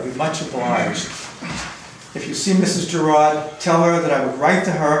favor, I would be much obliged. If you see Mrs. Gerard, tell her that I would write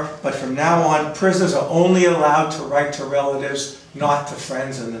to her, but from now on, prisoners are only allowed to write to relatives, not to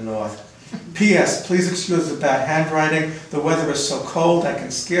friends in the North. P.S. Please excuse the bad handwriting. The weather is so cold I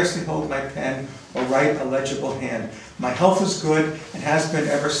can scarcely hold my pen or write a legible hand. My health is good and has been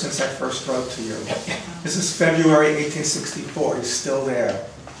ever since I first wrote to you. This is February 1864. He's still there.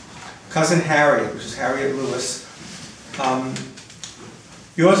 Cousin Harriet, which is Harriet Lewis.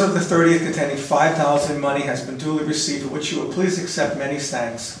 Yours of the 30th containing $5 in money has been duly received, for which you will please accept many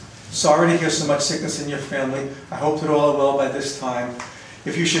thanks. Sorry to hear so much sickness in your family. I hope that all are well by this time.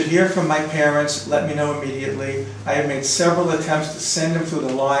 If you should hear from my parents, let me know immediately. I have made several attempts to send them through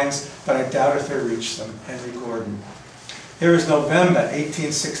the lines, but I doubt if they reach them. Henry Gordon. Here is November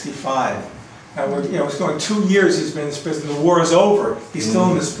 1865. Now it's going 2 years he's been in this prison. The war is over. He's still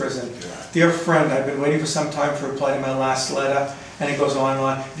in this prison. Dear friend, I've been waiting for some time to reply to my last letter. And it goes on and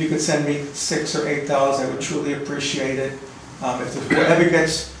on. If you could send me $6 or $8, I would truly appreciate it. If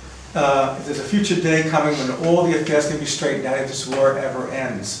there's a future day coming when all the affairs can be straightened out if this war ever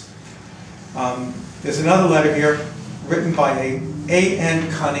ends. There's another letter here written by A.N.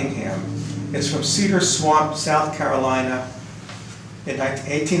 Cunningham. It's from Cedar Swamp, South Carolina in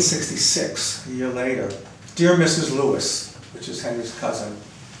 1866, a year later. Dear Mrs. Lewis, which is Henry's cousin.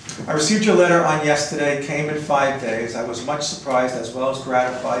 I received your letter on yesterday, came in 5 days. I was much surprised as well as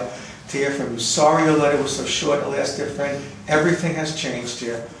gratified to hear from you. Sorry your letter was so short, alas, dear friend. Everything has changed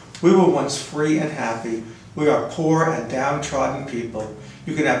here. We were once free and happy. We are poor and downtrodden people.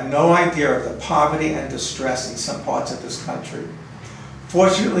 You can have no idea of the poverty and distress in some parts of this country.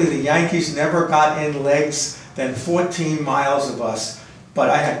 Fortunately, the Yankees never got in legs than 14 miles of us, but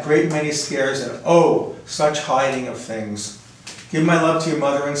I had great many scares and oh, such hiding of things. Give my love to your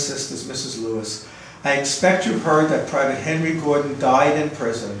mother and sisters, Mrs. Lewis. I expect you've heard that Private Henry Gordon died in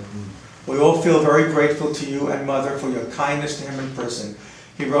prison. We all feel very grateful to you and Mother for your kindness to him in prison.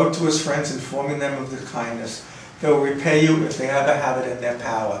 He wrote to his friends informing them of the kindness. They will repay you if they ever have it in their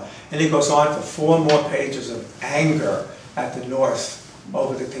power. And he goes on for 4 more pages of anger at the North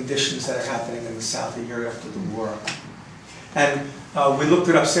over the conditions that are happening in the South a year after the war. And we looked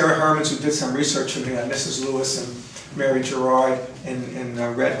it up. Sarah Hermans, who did some research for me on Mrs. Lewis and Mary Gerard in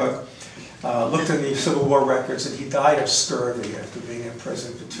Red Hook, looked in the Civil War records, and he died of scurvy after being in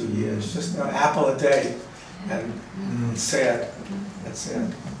prison for 2 years. Just an apple a day, and it's sad. That's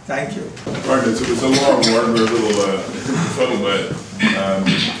sad. Thank you. Martin, it was a long one. We're a little befuddled, but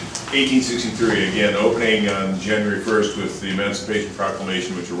 1863, again, opening on January 1st with the Emancipation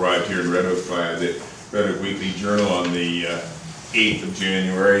Proclamation, which arrived here in Red Hook via the Red Hook Weekly Journal on the 8th of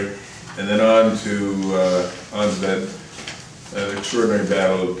January. And then on to that extraordinary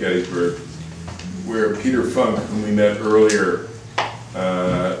battle of Gettysburg, where Peter Funk, whom we met earlier,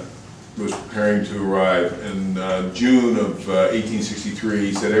 was preparing to arrive. In June of 1863,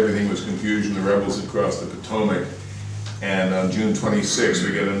 he said everything was confusion, the rebels had crossed the Potomac. And on June 26th,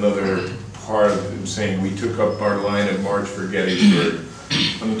 we get another part of him saying, we took up our line of march for Gettysburg.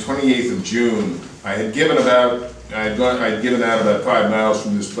 On the 28th of June, I had given out about 5 miles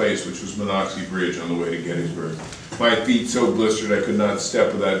from this place, which was Monocacy Bridge, on the way to Gettysburg. My feet so blistered I could not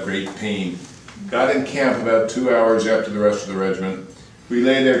step without great pain. Got in camp about 2 hours after the rest of the regiment. We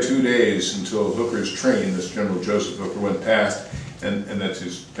lay there 2 days until Hooker's train, this General Joseph Hooker, went past, and that's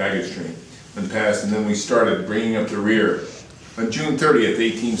his baggage train, went past, and then we started bringing up the rear. On June 30th,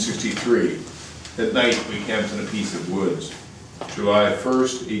 1863, at night we camped in a piece of woods. July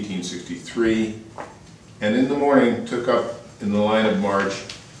 1st, 1863, and in the morning took up in the line of march,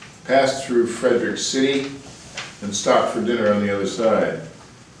 passed through Frederick City, and stopped for dinner on the other side.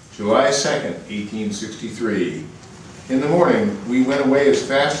 July 2nd, 1863. In the morning, we went away as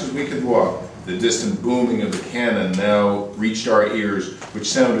fast as we could walk. The distant booming of the cannon now reached our ears, which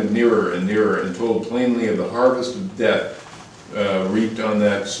sounded nearer and nearer and told plainly of the harvest of death reaped on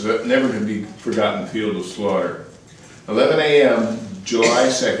that never to be forgotten field of slaughter. 11 a.m., July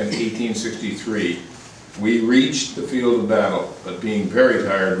 2nd, 1863, we reached the field of battle, but being very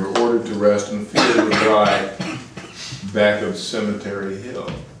tired, were ordered to rest in the field of rye back of Cemetery Hill,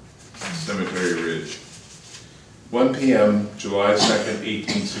 Cemetery Ridge. 1 p.m., July 2nd,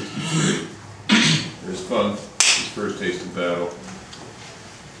 1863. There's fun, his first taste of battle.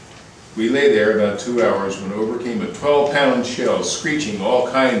 We lay there about 2 hours when over came a 12-pound shell, screeching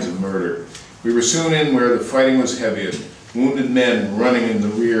all kinds of murder. We were soon in where the fighting was heaviest. Wounded men running to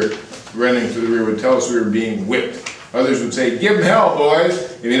the rear would tell us we were being whipped. Others would say, "Give them hell, boys.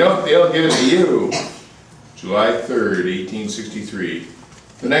 If you don't, they'll give it to you." July 3rd, 1863.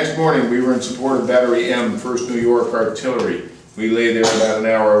 The next morning, we were in support of Battery M, 1st New York Artillery. We lay there about an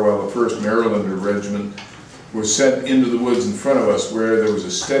hour while the 1st Marylander Regiment was sent into the woods in front of us, where there was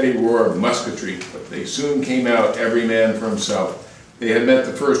a steady roar of musketry, but they soon came out, every man for himself. They had met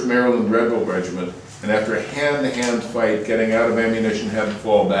the 1st Maryland Rebel Regiment, and after a hand-to-hand fight, getting out of ammunition, had to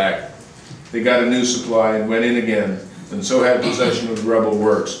fall back. They got a new supply and went in again, and so had possession of the rebel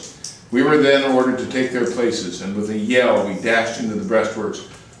works. We were then ordered to take their places, and with a yell, we dashed into the breastworks,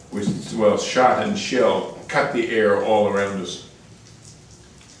 which, well, shot and shell cut the air all around us.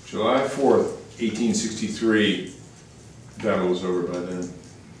 July 4th, 1863, the battle was over by then.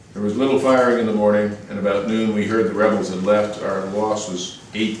 There was little firing in the morning, and about noon we heard the rebels had left. Our loss was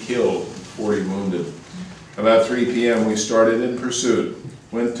 8 killed, 40 wounded. About 3 p.m. we started in pursuit,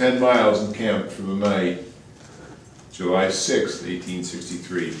 went 10 miles and camped for the night. July 6th,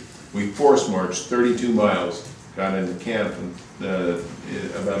 1863. We force marched 32 miles, got into camp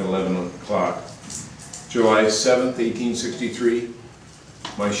about 11 o'clock. July 7th, 1863,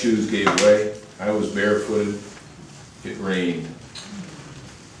 my shoes gave way. I was barefooted. It rained.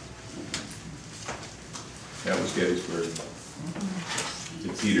 That was Gettysburg.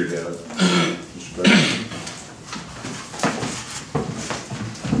 It petered out.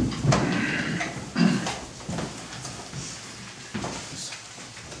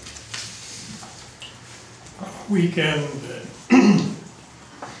 Weekend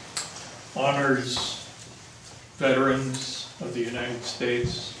honors veterans of the United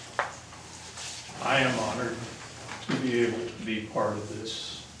States. I am honored to be able to be part of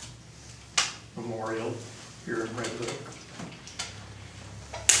this memorial here in Red Hook.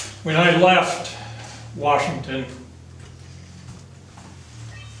 When I left Washington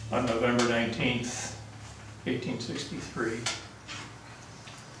on November 19th, 1863,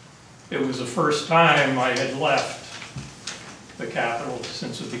 it was the first time I had left the capital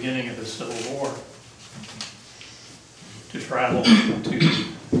since the beginning of the Civil War to travel to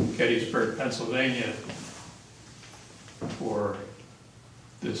Gettysburg, Pennsylvania for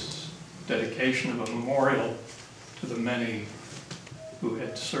this dedication of a memorial to the many who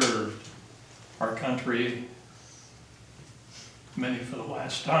had served our country, many for the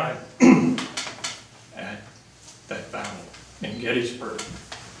last time, at that battle in Gettysburg.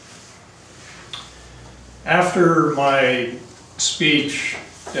 After my speech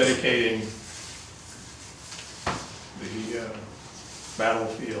dedicating the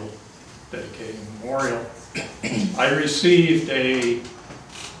battlefield, dedicating the memorial, I received a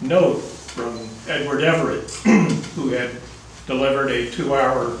note from Edward Everett, who had delivered a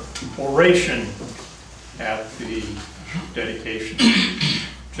 2-hour oration at the dedication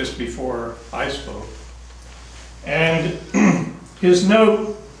just before I spoke. And his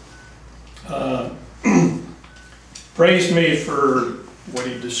note praised me for what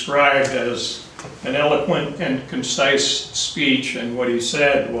he described as an eloquent and concise speech, and what he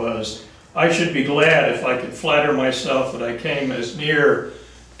said was, "I should be glad if I could flatter myself that I came as near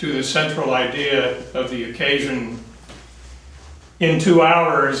to the central idea of the occasion in 2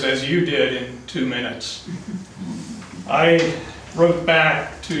 hours as you did in 2 minutes." I wrote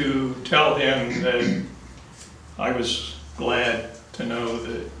back to tell him that I was glad to know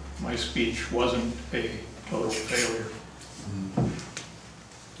that my speech wasn't a total failure.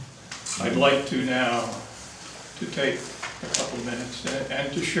 I'd like to now to take a couple minutes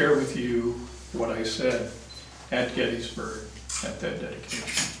and to share with you what I said at Gettysburg at that dedication.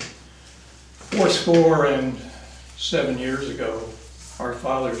 407 years ago, our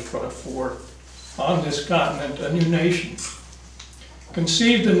fathers brought forth on this continent a new nation,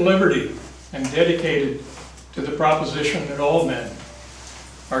 conceived in liberty and dedicated to the proposition that all men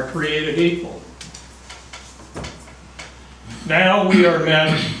are created equal. Now we are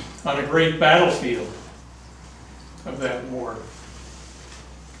men on a great battlefield of that war,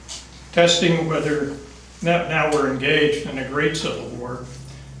 testing whether, now we're engaged in a great civil war,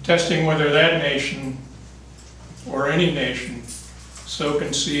 testing whether that nation or any nation so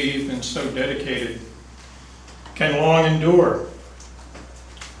conceived and so dedicated can long endure.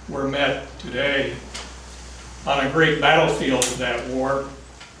 We're met today on a great battlefield of that war,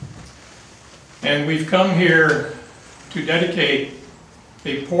 and we've come here to dedicate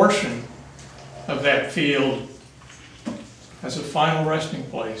a portion of that field as a final resting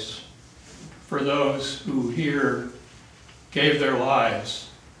place for those who here gave their lives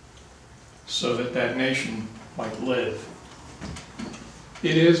so that that nation might live.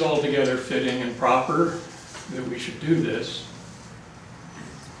 It is altogether fitting and proper that we should do this.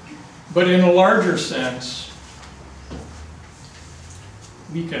 But in a larger sense,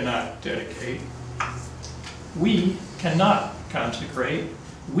 we cannot dedicate, we cannot consecrate,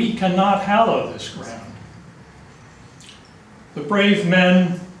 we cannot hallow this ground. The brave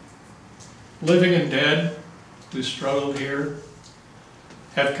men, living and dead, who struggled here,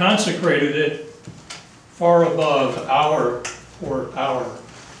 have consecrated it far above our poor power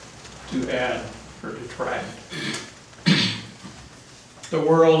to add or detract. The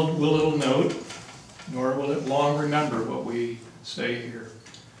world will little note, nor will it long remember what we say here,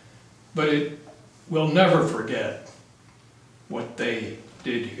 but it will never forget what they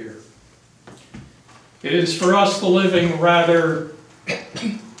did here. It is for us, the living, rather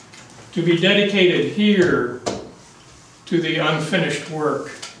to be dedicated here to the unfinished work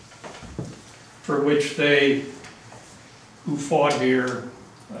for which they who fought here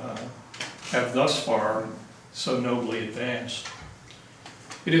have thus far so nobly advanced.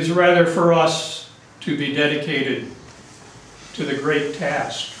 It is rather for us to be dedicated to the great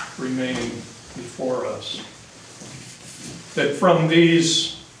task remaining before us, that from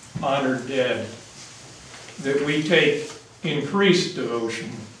these honored dead, that we take increased devotion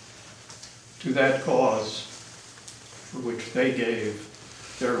to that cause for which they gave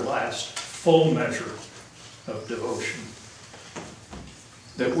their last full measure of devotion.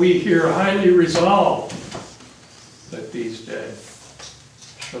 That we here highly resolve that these dead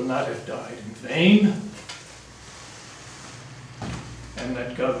shall not have died in vain, and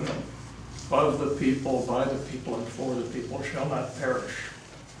that government of the people, by the people, and for the people shall not perish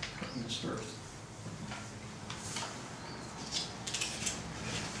on this earth.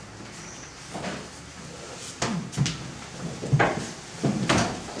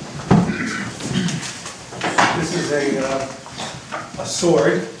 This is a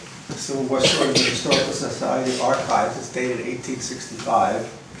sword, the Civil War sword of the Historical Society Archives. It's dated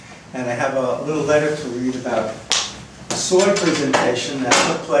 1865. And I have a little letter to read about a sword presentation that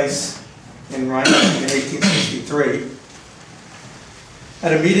took place in Rhinebeck in 1863.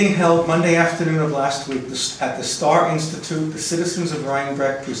 At a meeting held Monday afternoon of last week at the Star Institute, the citizens of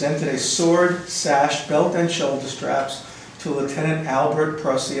Rhinebeck presented a sword, sash, belt, and shoulder straps to Lieutenant Albert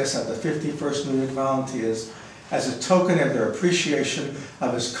Procius of the 51st New York Volunteers as a token of their appreciation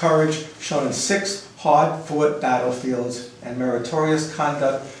of his courage shown in 6 hard-fought battlefields and meritorious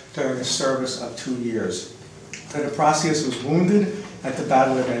conduct during a service of 2 years. Lieutenant Procius was wounded at the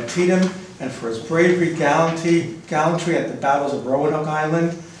Battle of Antietam, and for his bravery, gallantry at the battles of Roanoke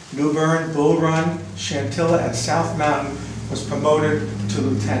Island, New Bern, Bull Run, Chantilly, and South Mountain, was promoted to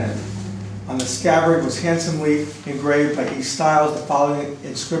lieutenant. On the scabbard was handsomely engraved by E. Stiles the following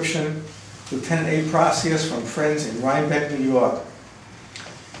inscription: Lieutenant A. Procius from friends in Rhinebeck, New York.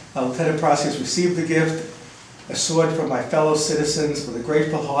 Lieutenant Procius received the gift, a sword from my fellow citizens. With a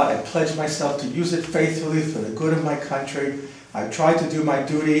grateful heart, I pledge myself to use it faithfully for the good of my country. I tried to do my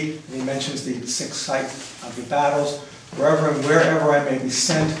duty, and he mentions the 6 sites of the battles. Wherever and wherever I may be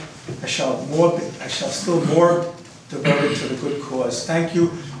sent, I shall still more devoted to the good cause. Thank you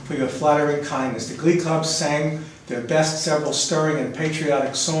for your flattering kindness. The Glee Club sang their best several stirring and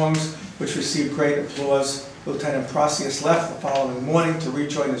patriotic songs, which received great applause. Lieutenant Procius left the following morning to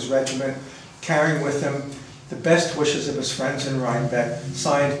rejoin his regiment, carrying with him the best wishes of his friends in Rhinebeck.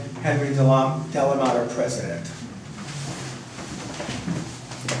 Signed, Henry Delamater, President.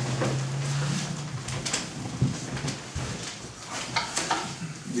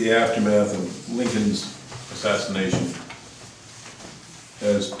 The aftermath of Lincoln's assassination,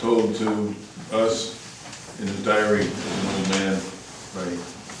 as told to us in his diary as an old man by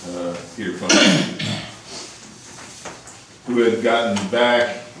Peter Funk, who had gotten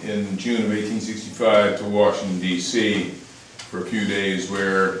back in June of 1865 to Washington, D.C. for a few days,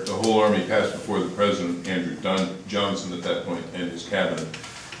 where the whole army passed before the President, Andrew Johnson at that point, and his cabinet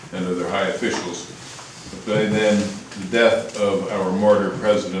and other high officials. But by then, the death of our martyr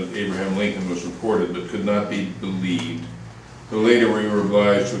President Abraham Lincoln was reported but could not be believed. Though later we were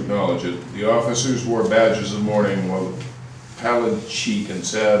obliged to acknowledge it. The officers wore badges of mourning, while the pallid cheek and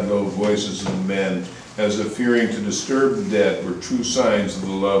sad low voices of the men as if fearing to disturb the dead, were true signs of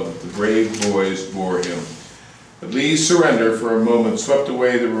the love that the brave boys bore him. But Lee's surrender for a moment swept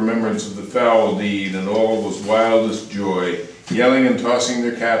away the remembrance of the foul deed, and all was wildest joy, yelling and tossing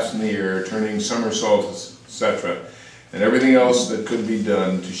their caps in the air, turning somersaults, etc., and everything else that could be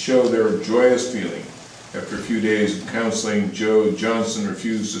done to show their joyous feeling. After a few days of counseling, Joe Johnson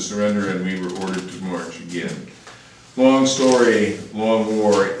refused to surrender, and we were ordered to march again. Long story, long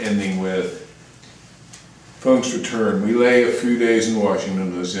war, ending with Funk's return. We lay a few days in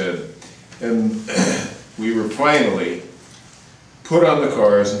Washington, as I said, and we were finally put on the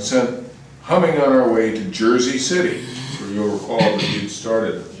cars and sent humming on our way to Jersey City, where you'll recall that we had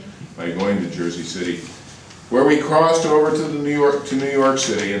started by going to Jersey City, where we crossed over to New York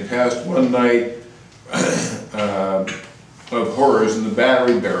City and passed one night of horrors in the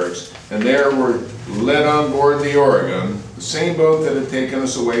Battery Barracks, and there were led on board the Oregon, the same boat that had taken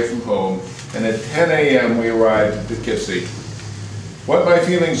us away from home, and at 10 a.m. we arrived at Poughkeepsie. What my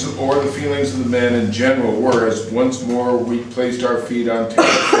feelings, or the feelings of the men in general, were as once more we placed our feet on terra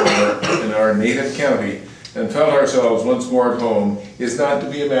firma in our native county and felt ourselves once more at home is not to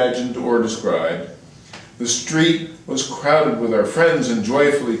be imagined or described. The street was crowded with our friends and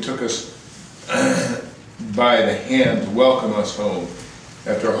joyfully took us by the hand to welcome us home.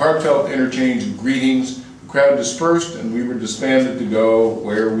 After a heartfelt interchange of greetings, the crowd dispersed and we were disbanded to go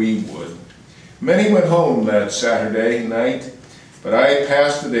where we would. Many went home that Saturday night, but I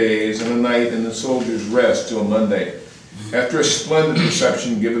passed the days and a night in the Soldiers' Rest till Monday. After a splendid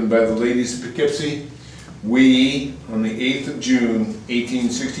reception given by the ladies of Poughkeepsie, we, on the 8th of June,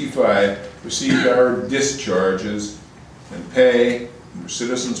 1865, received our discharges and pay, and were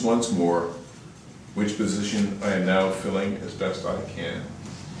citizens once more, which position I am now filling as best I can.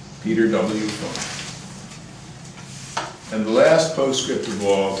 Peter W. Funk. And the last postscript of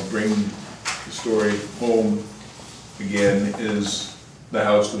all, to bring the story home again, is the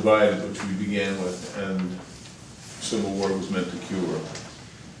house divided, which we began with, and Civil War was meant to cure.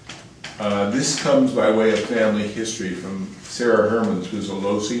 This comes by way of family history from Sarah Hermans, who's a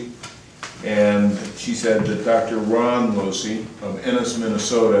Losi, and she said that Dr. Ron Losi of Ennis,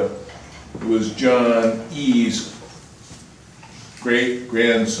 Minnesota, who was John E.'s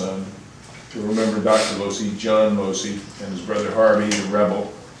great-grandson, to remember Dr. Losi, John Losi, and his brother Harvey, the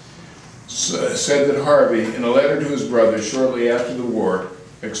rebel, said that Harvey, in a letter to his brother shortly after the war,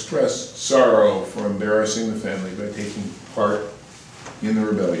 expressed sorrow for embarrassing the family by taking part in the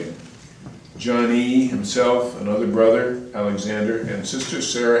rebellion. John E. himself, another brother, Alexander, and sister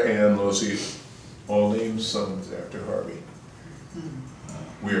Sarah Ann Losi, all named sons after Harvey.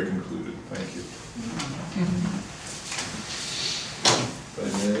 We are concluded. Thank you. If I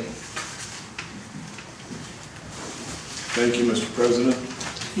may. Thank you, Mr. President.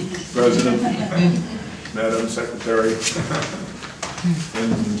 President, Madam Secretary, and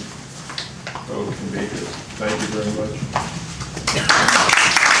fellow conveners. Thank you very much.